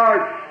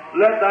 "Lord,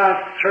 let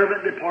thy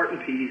servant depart in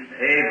peace.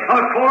 Amen.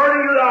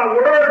 According to thy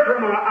word,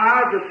 from our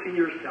eyes have seen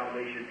your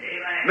salvation.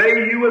 May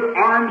you with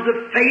arms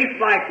of faith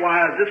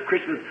likewise this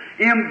Christmas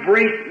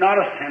embrace not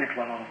a Santa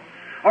Claus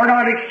or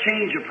not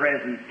exchange a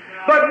present,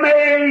 but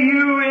may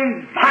you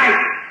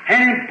invite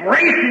and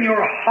embrace in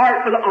your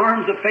heart with the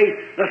arms of faith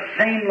the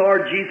same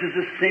Lord Jesus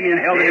as Simeon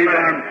held in his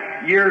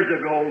arms years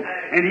ago.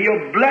 And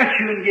He'll bless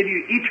you and give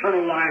you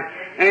eternal life.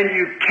 And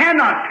you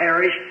cannot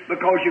perish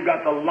because you've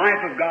got the life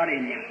of God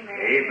in you.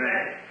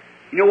 Amen.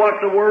 You know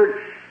what's the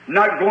word?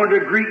 Not going to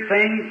Greek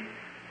things.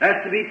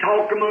 That's to be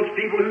talked amongst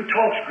people who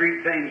talk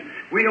Greek things.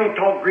 We don't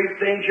talk Greek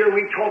things here.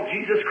 We talk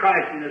Jesus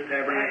Christ in this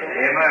tabernacle.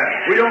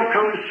 Amen. We don't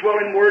come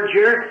swelling words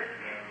here.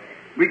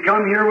 We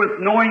come here with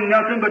knowing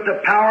nothing but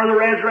the power of the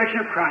resurrection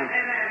of Christ.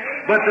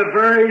 But the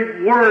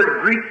very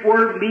word, Greek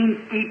word, means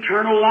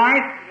eternal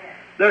life.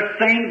 The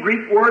same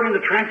Greek word in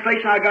the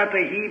translation, I got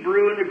the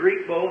Hebrew and the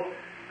Greek both.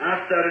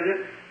 I studied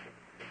it.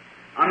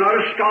 I'm not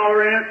a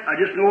scholar in it. I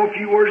just know a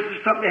few words or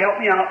something to help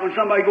me out. When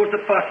somebody goes to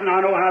fussing,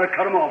 I know how to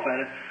cut them off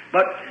at it.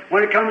 But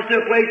when it comes to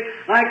a place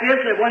like this,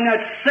 when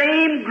that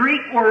same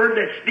Greek word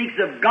that speaks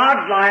of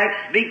God's life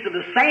speaks of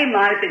the same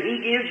life that He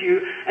gives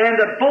you, and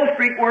the both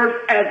Greek words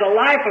as the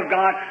life of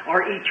God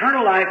or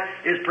eternal life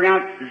is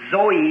pronounced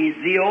Zoe,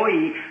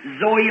 Z-O-E,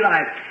 Zoe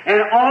life.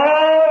 And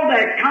all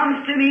that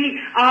comes to me,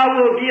 I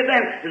will give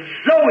them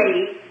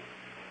Zoe,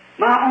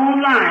 my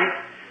own life,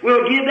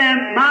 will give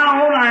them my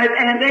own life,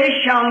 and they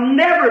shall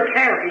never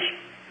perish,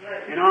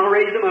 and I'll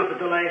raise them up at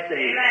the last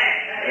day.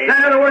 In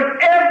other words,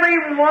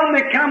 every one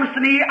that comes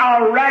to me,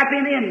 I'll wrap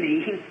him in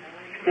me.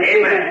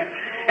 Amen.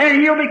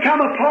 And he'll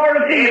become a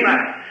part of me.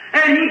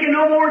 And he can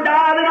no more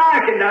die than I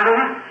can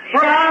die.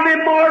 For I'm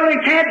immortal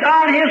and can't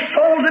die, and his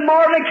soul's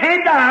immortal and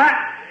can't die.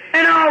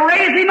 And I'll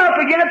raise him up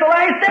again at the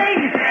last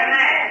days.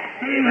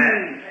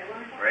 Amen.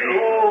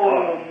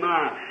 Oh,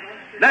 my.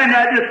 Then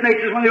that just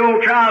makes us, when the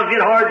old trials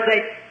get hard,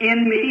 say,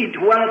 in me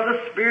dwelleth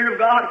the Spirit of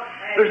God.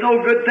 There's no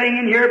good thing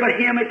in here but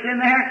Him that's in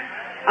there.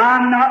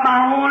 I'm not my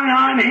own, and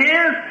I'm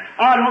His.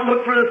 I don't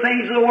look for the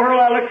things of the world.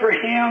 I look for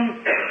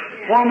Him.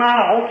 For my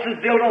hopes is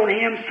built on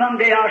Him.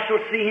 Someday I shall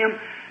see Him.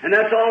 And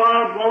that's all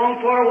I long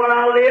for, what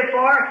I live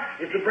for,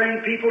 is to bring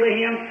people to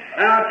Him.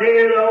 And I'll tell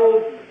you, the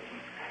old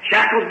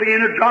shackles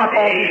being a drop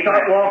off, you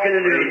start walking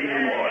into it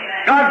again.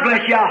 God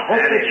bless you. I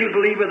hope that you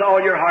believe with all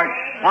your heart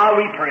while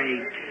we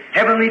pray.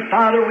 Heavenly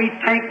Father, we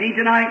thank Thee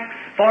tonight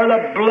for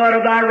the blood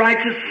of Thy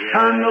righteous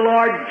Son, the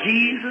Lord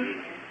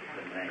Jesus.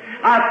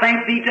 I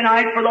thank Thee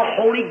tonight for the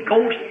Holy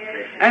Ghost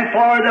and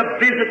for the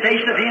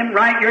visitation of Him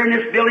right here in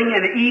this building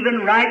and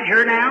even right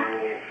here now.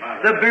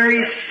 The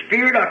very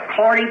Spirit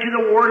according to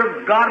the Word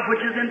of God,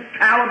 which is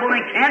infallible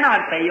and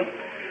cannot fail.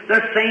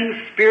 The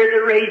same Spirit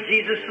that raised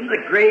Jesus from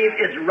the grave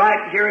is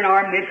right here in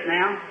our midst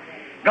now.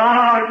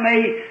 God,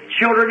 may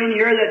children in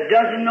here that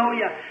doesn't know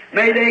You,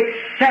 may they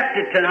accept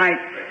it tonight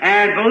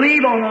and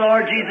believe on the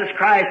Lord Jesus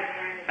Christ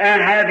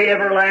and have the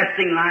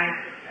everlasting life.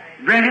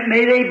 Grant it,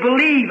 may they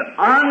believe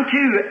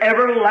unto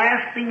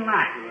everlasting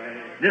life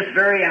this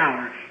very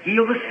hour.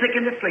 Heal the sick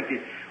and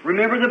afflicted.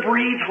 Remember the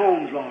bereaved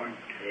homes, Lord.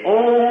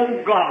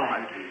 Oh,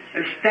 God,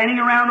 and standing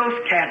around those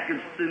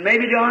caskets,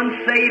 maybe the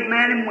unsaved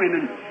men and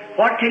women,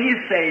 what can you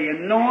say?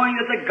 And knowing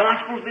that the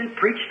gospel's been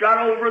preached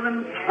right over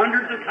them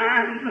hundreds of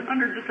times and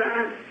hundreds of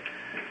times.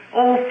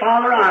 Oh,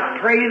 Father, I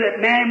pray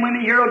that men and women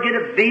here will get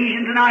a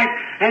vision tonight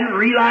and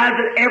realize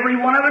that every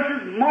one of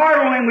us is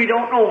mortal and we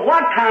don't know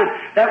what time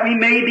that we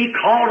may be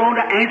called on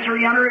to answer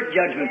yonder at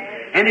judgment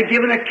and to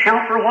give an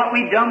account for what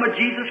we've done with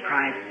Jesus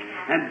Christ.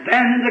 And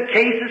then the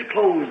case is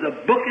closed, the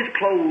book is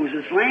closed,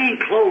 it's laying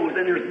closed,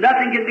 and there's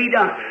nothing can be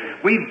done.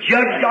 We've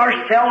judged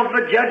ourselves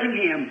by judging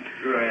Him.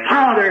 Right.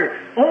 Father,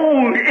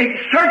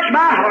 search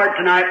my heart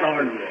tonight,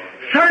 Lord.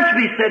 Search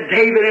me, said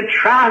David, and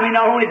try me,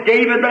 not only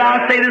David, but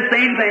I'll say the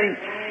same thing.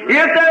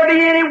 If there be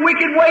any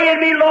wicked way in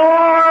me,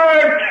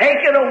 Lord,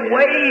 take it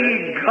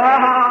away.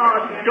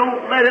 God,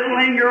 don't let it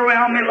linger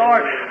around me,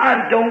 Lord.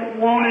 I don't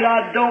want it.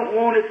 I don't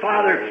want it,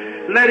 Father.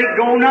 Let it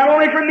go, not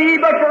only for me,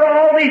 but for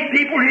all these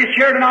people who's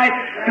here tonight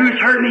who's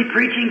heard me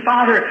preaching,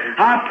 Father.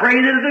 I pray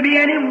that if there be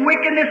any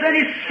wickedness,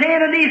 any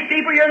sin in these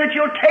people here, that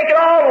You'll take it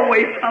all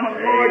away from them,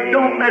 Lord.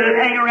 Don't let it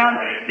hang around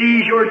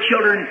these, Your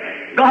children.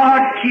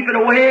 God, keep it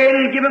away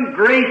and give them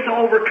grace to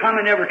overcome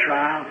in every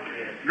trial.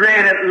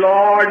 Grant it,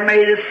 Lord.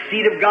 May the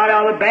seed of God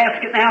out of the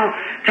basket now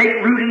take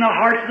root in the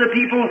hearts of the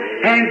people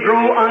and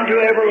grow unto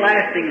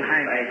everlasting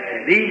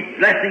life. These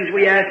blessings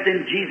we ask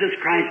in Jesus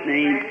Christ's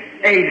name.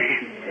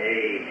 Amen.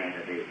 Amen.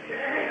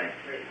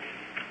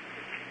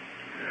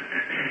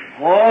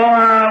 Oh,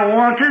 I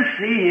want to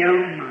see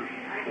Him.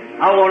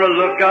 I want to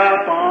look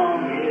up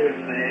on His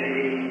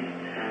face.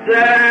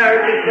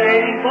 There to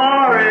sing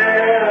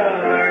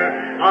forever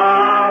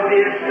of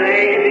His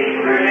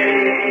saving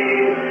grace.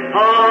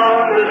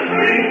 On the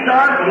streets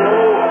of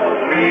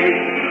glory,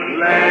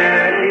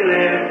 let Me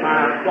lift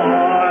my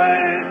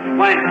voice.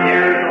 When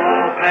tears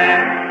all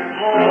pass,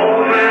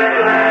 home at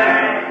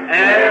last,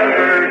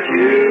 ever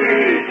to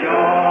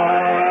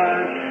rejoice.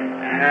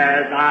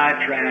 As I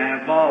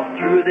travel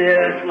through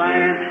this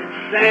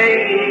land,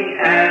 singing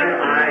as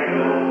I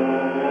go,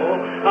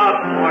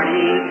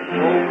 pointing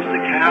souls to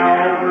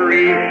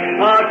Calvary,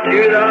 to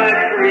the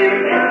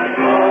crimson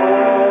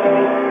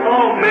flow.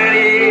 Oh,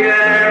 many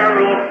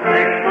arrows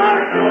prick my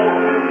soul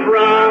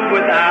from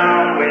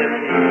without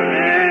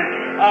within,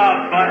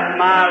 but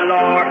my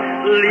Lord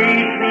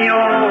leads me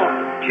on.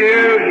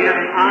 To Him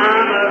I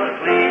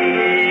must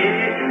flee.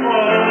 Oh, I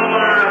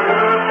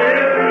want to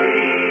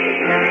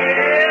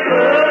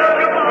look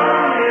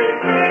upon His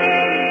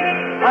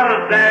face. Oh,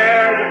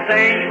 there to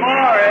sing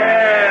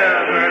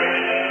forever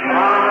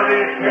of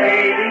His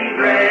saving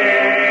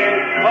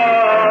grace.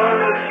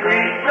 Oh, the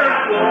streets of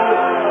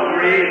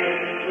glory,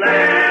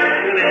 let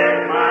me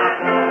lift my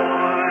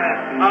voice.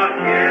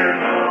 Tears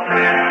will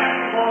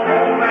pass,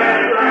 home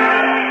at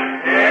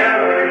last,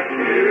 ever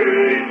to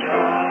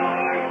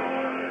rejoice.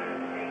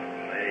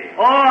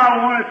 Oh, I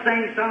want to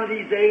sing some of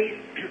these days.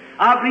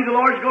 I believe the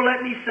Lord's going to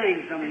let me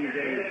sing some of these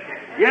days.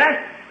 Yes,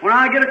 when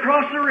I get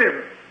across the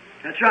river.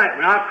 That's right,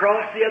 when I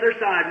cross the other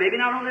side, maybe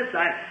not on this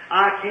side,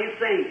 I can't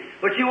sing.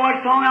 But you know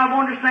what song I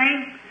want to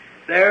sing?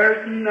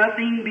 There's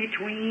nothing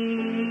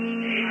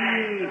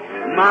between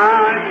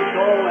my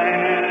soul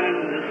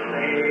and the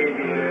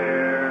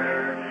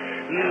Savior.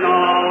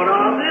 Not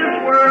of this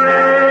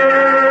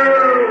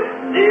world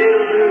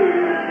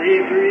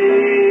delusive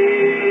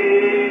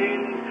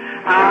dreams.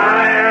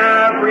 I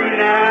have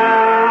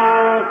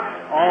renounced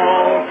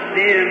all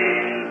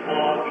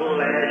sinful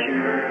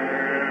pleasure.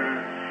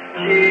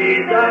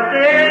 Jesus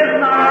is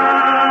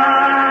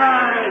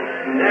mine.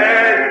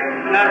 There's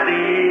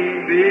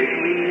nothing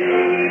between.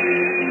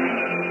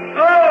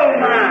 Oh,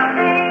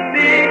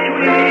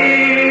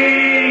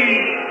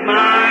 between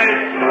my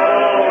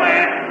soul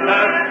and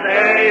the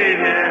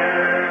Savior.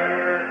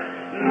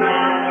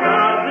 Not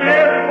of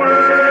this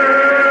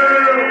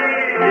world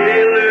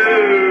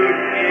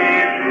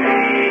delusive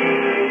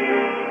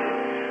dreams.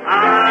 I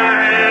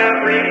have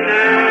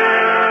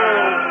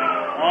renounced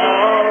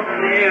all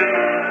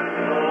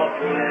sinful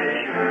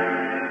pleasure.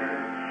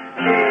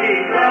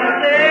 Jesus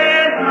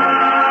is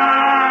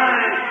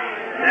mine.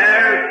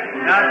 There's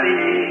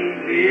nothing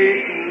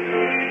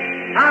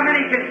between. How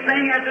many can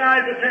sing that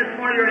tonight? The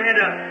testimony, your hand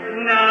up.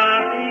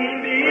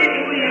 Nothing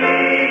between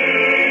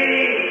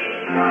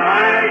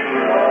my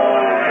soul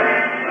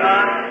and the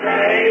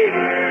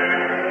Savior.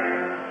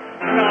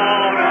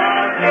 Not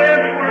of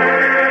this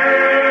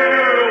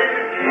world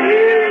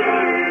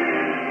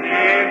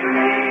delusive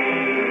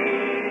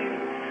dreams.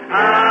 I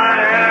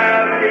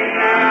have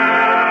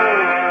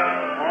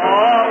renounced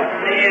all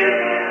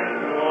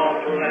sinful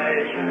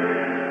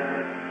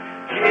pleasure.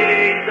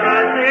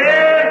 Jesus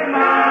is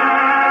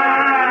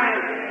mine.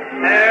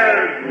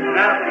 There's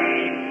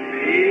nothing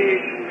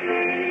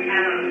between.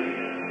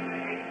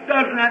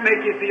 Doesn't that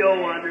make you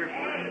feel wonderful?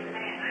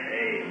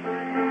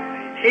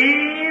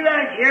 He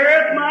that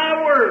heareth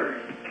my word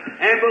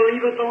and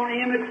believeth on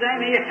Him that sent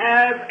me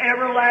has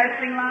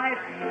everlasting life,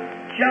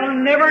 shall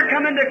never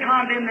come into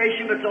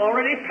condemnation, but it's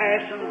already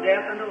passed from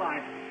death unto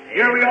life.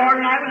 Here we are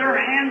tonight with our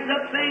hands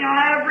up saying,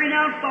 I have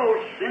renounced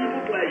those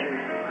sinful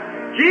pleasures.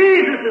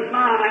 Jesus is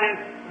mine.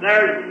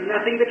 There's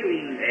nothing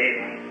between.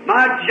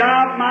 My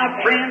job,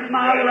 my friends,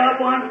 my loved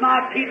ones,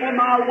 my people,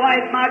 my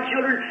wife, my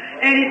children,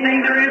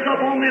 anything there is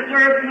upon this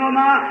earth,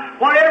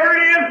 whatever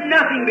it is,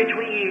 nothing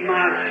between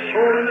my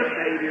soul and the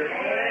Savior.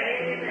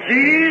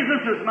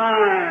 Jesus is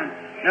mine.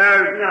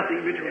 There's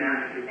nothing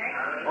between.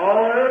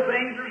 All other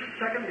things are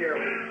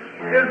secondary.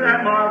 Isn't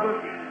that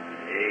marvelous?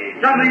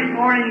 Some of these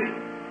mornings,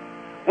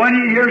 when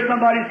you hear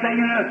somebody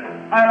singing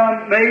an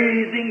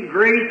amazing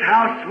grace,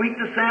 how sweet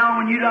the sound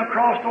when you done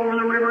crossed over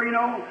the river,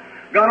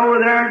 got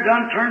over there and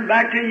done turned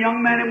back to a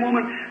young man and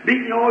woman,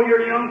 beating all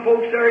your young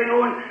folks there, and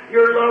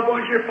your loved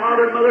ones, your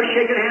father and mother,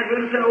 shaking hands with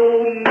them and saying,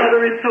 oh,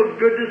 Mother, it's so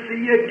good to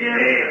see you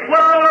again.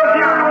 Well,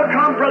 here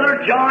comes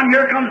Brother John,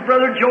 here comes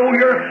Brother Joe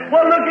here.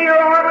 Well, look here,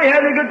 aren't we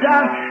having a good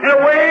time? And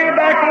way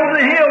back over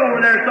the hill over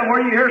there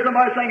somewhere, you hear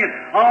somebody singing,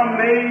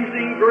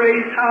 Amazing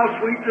Grace,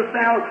 how sweet the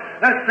sound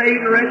that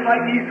saved the wretch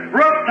like me.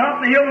 Run up top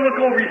of the hill and look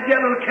over, you see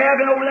that little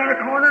cabin over there in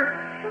the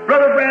corner?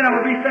 Brother Branham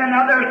will be standing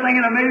out there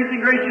singing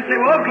Amazing Grace. You say,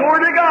 well,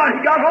 glory to God.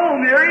 He got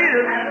home. There he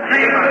is.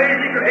 Singing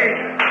Amazing Grace.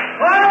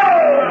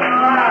 Oh,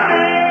 my.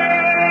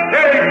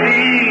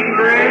 Amazing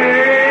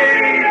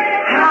Grace.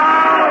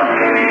 How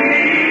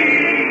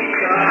sweet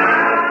the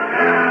sound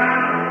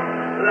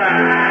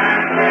that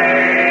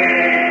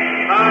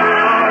saved a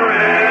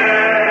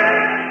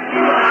wretch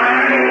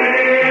like me.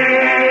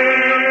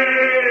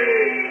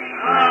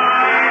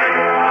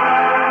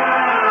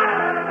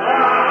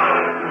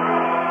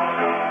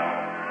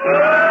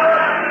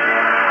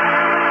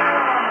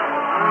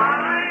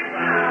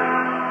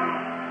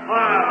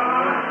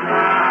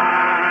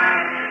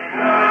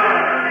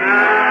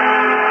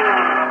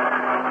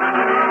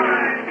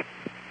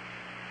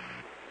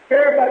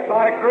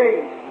 By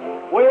grace,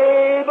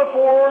 way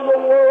before the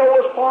world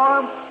was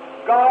formed,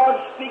 God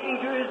speaking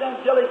to His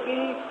angelic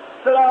being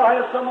said, I'll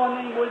have someone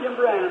named William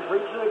Branham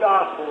preach the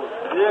gospel.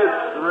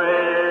 It's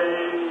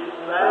grace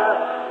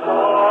that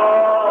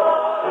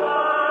brought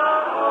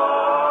my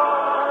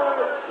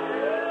heart to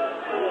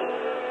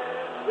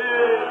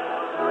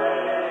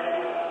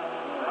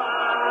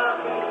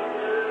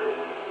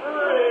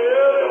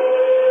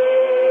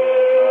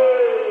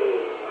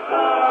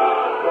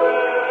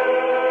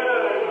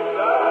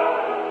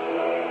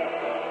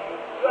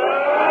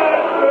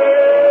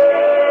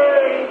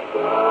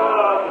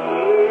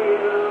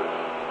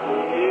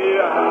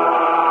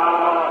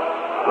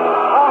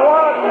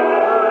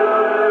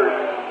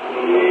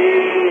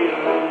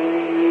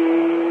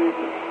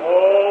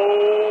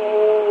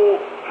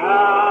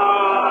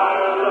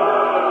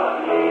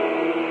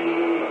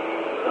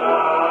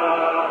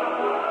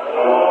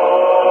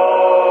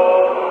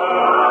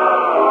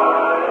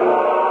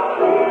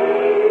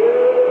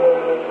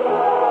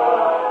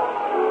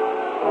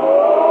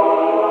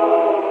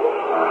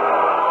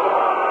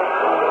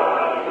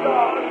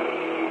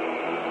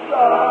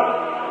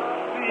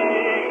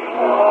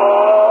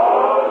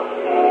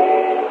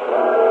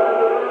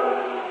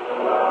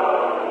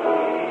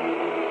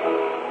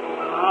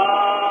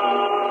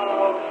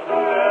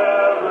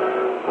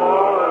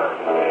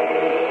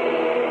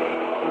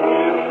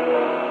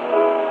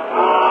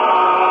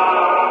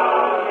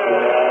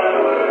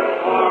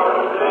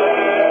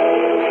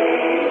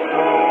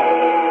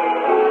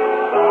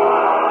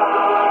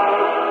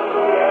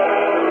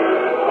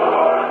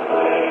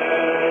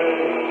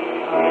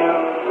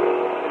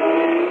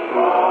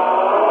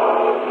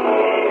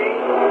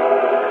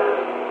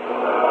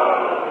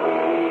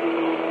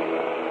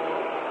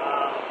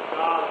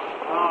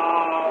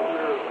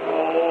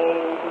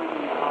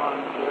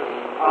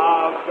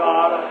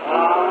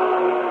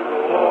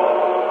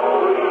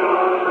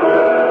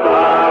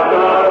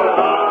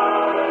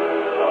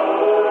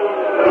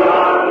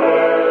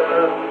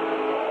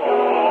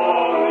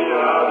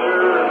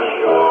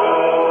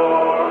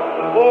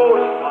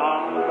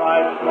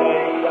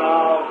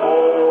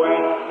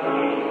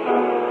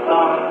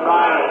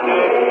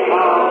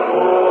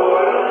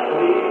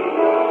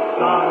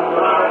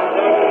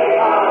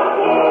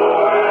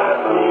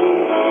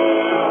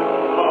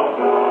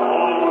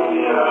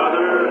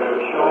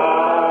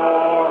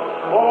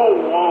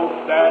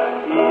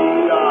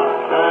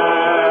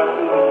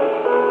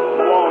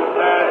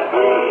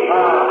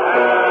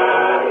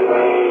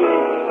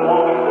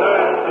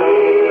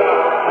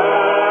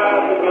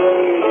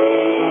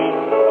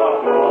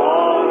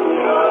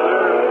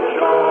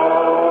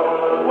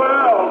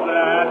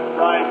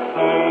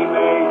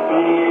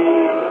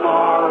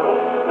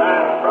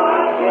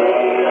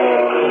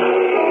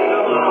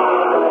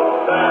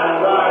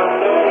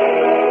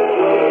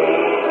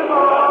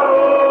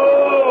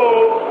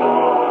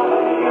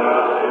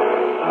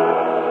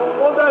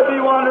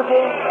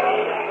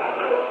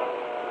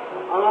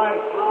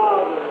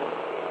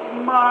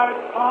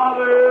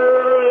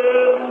Father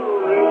is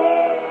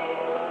rich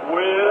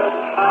with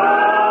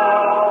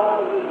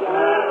houses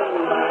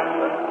and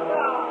land.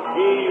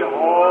 He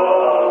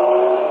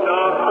holds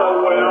up the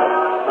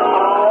wealth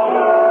of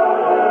the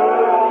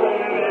world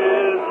in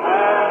His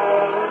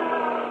hand.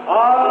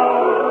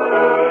 Of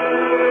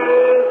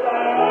riches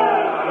and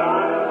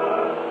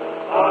diamonds,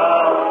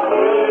 of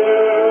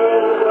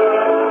silver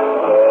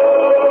and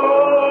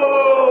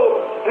gold.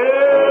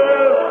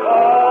 His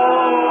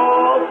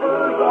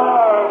coffers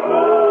are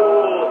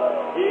full.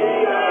 He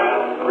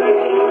has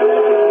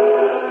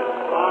riches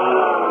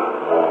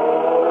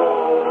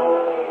untold.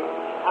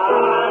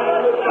 I'm a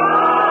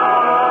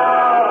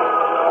child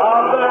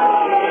of the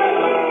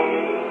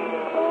King,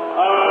 a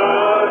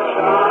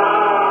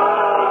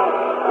child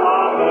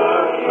of the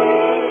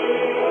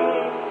King.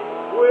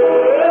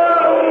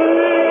 Will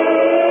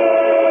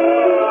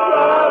Jesus,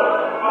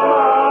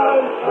 my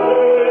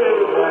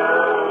Savior,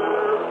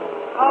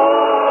 I'm a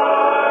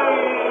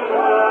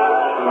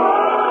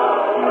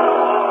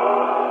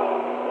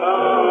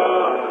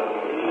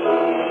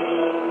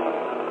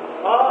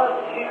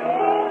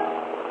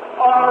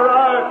or a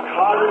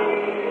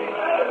cottage,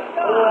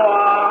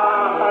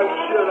 why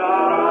should I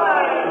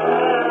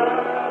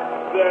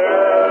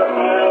there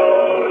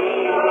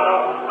building a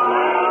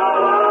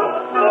palace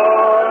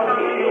for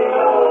me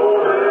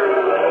over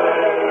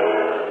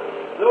there?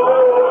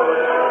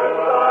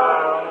 Nowhere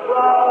I'm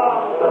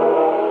from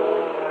home,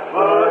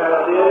 but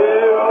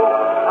still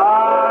I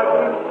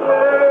can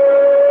say,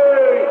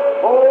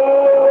 oh,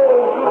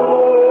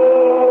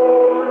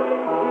 glory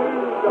to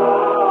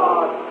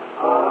God.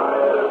 I'm a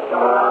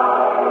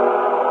child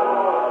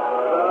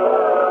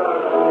of the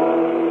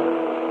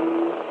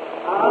King.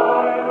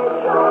 I'm a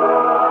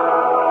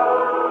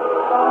child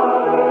of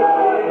the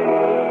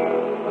King.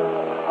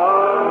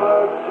 I'm a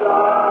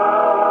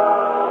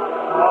child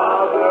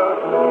of the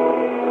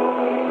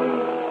King.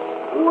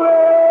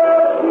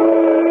 With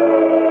Jesus,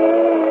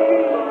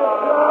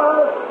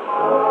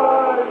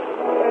 my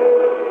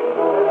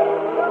Savior,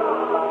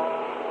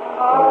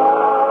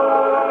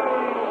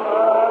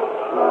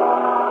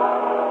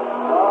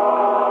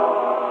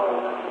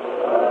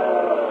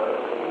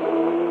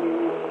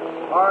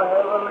 our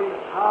Heavenly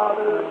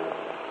Father,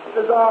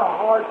 as our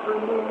hearts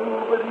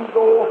remove these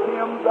old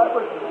hymns that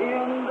were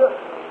penned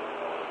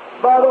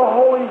by the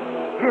Holy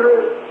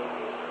Spirit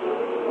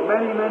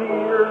many, many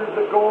years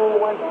ago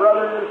when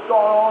Brother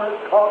Saul has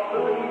taught the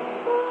meeting.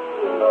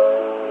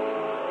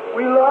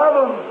 We love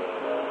them,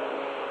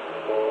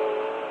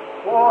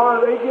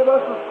 for they give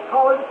us a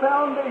solid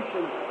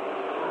foundation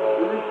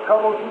in these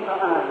troublesome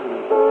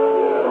times.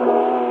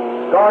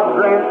 God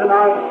grant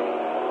tonight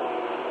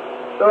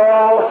that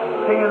all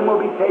sin will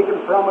be taken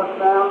from us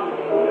now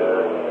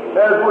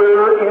as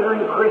we're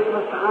entering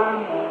Christmas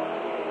time.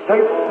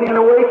 Take sin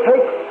away,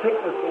 take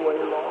sickness away,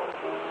 Lord.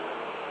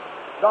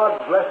 God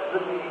bless the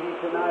needy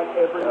tonight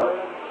everywhere.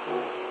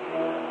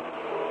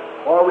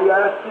 For we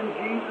ask in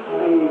Jesus'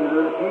 name, and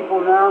there are people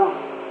now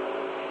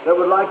that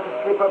would like to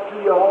slip up to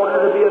the altar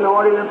to be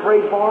anointed and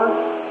prayed for.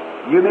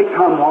 You may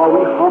come while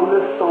we hum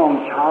this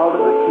song, Child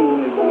of the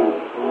King, again.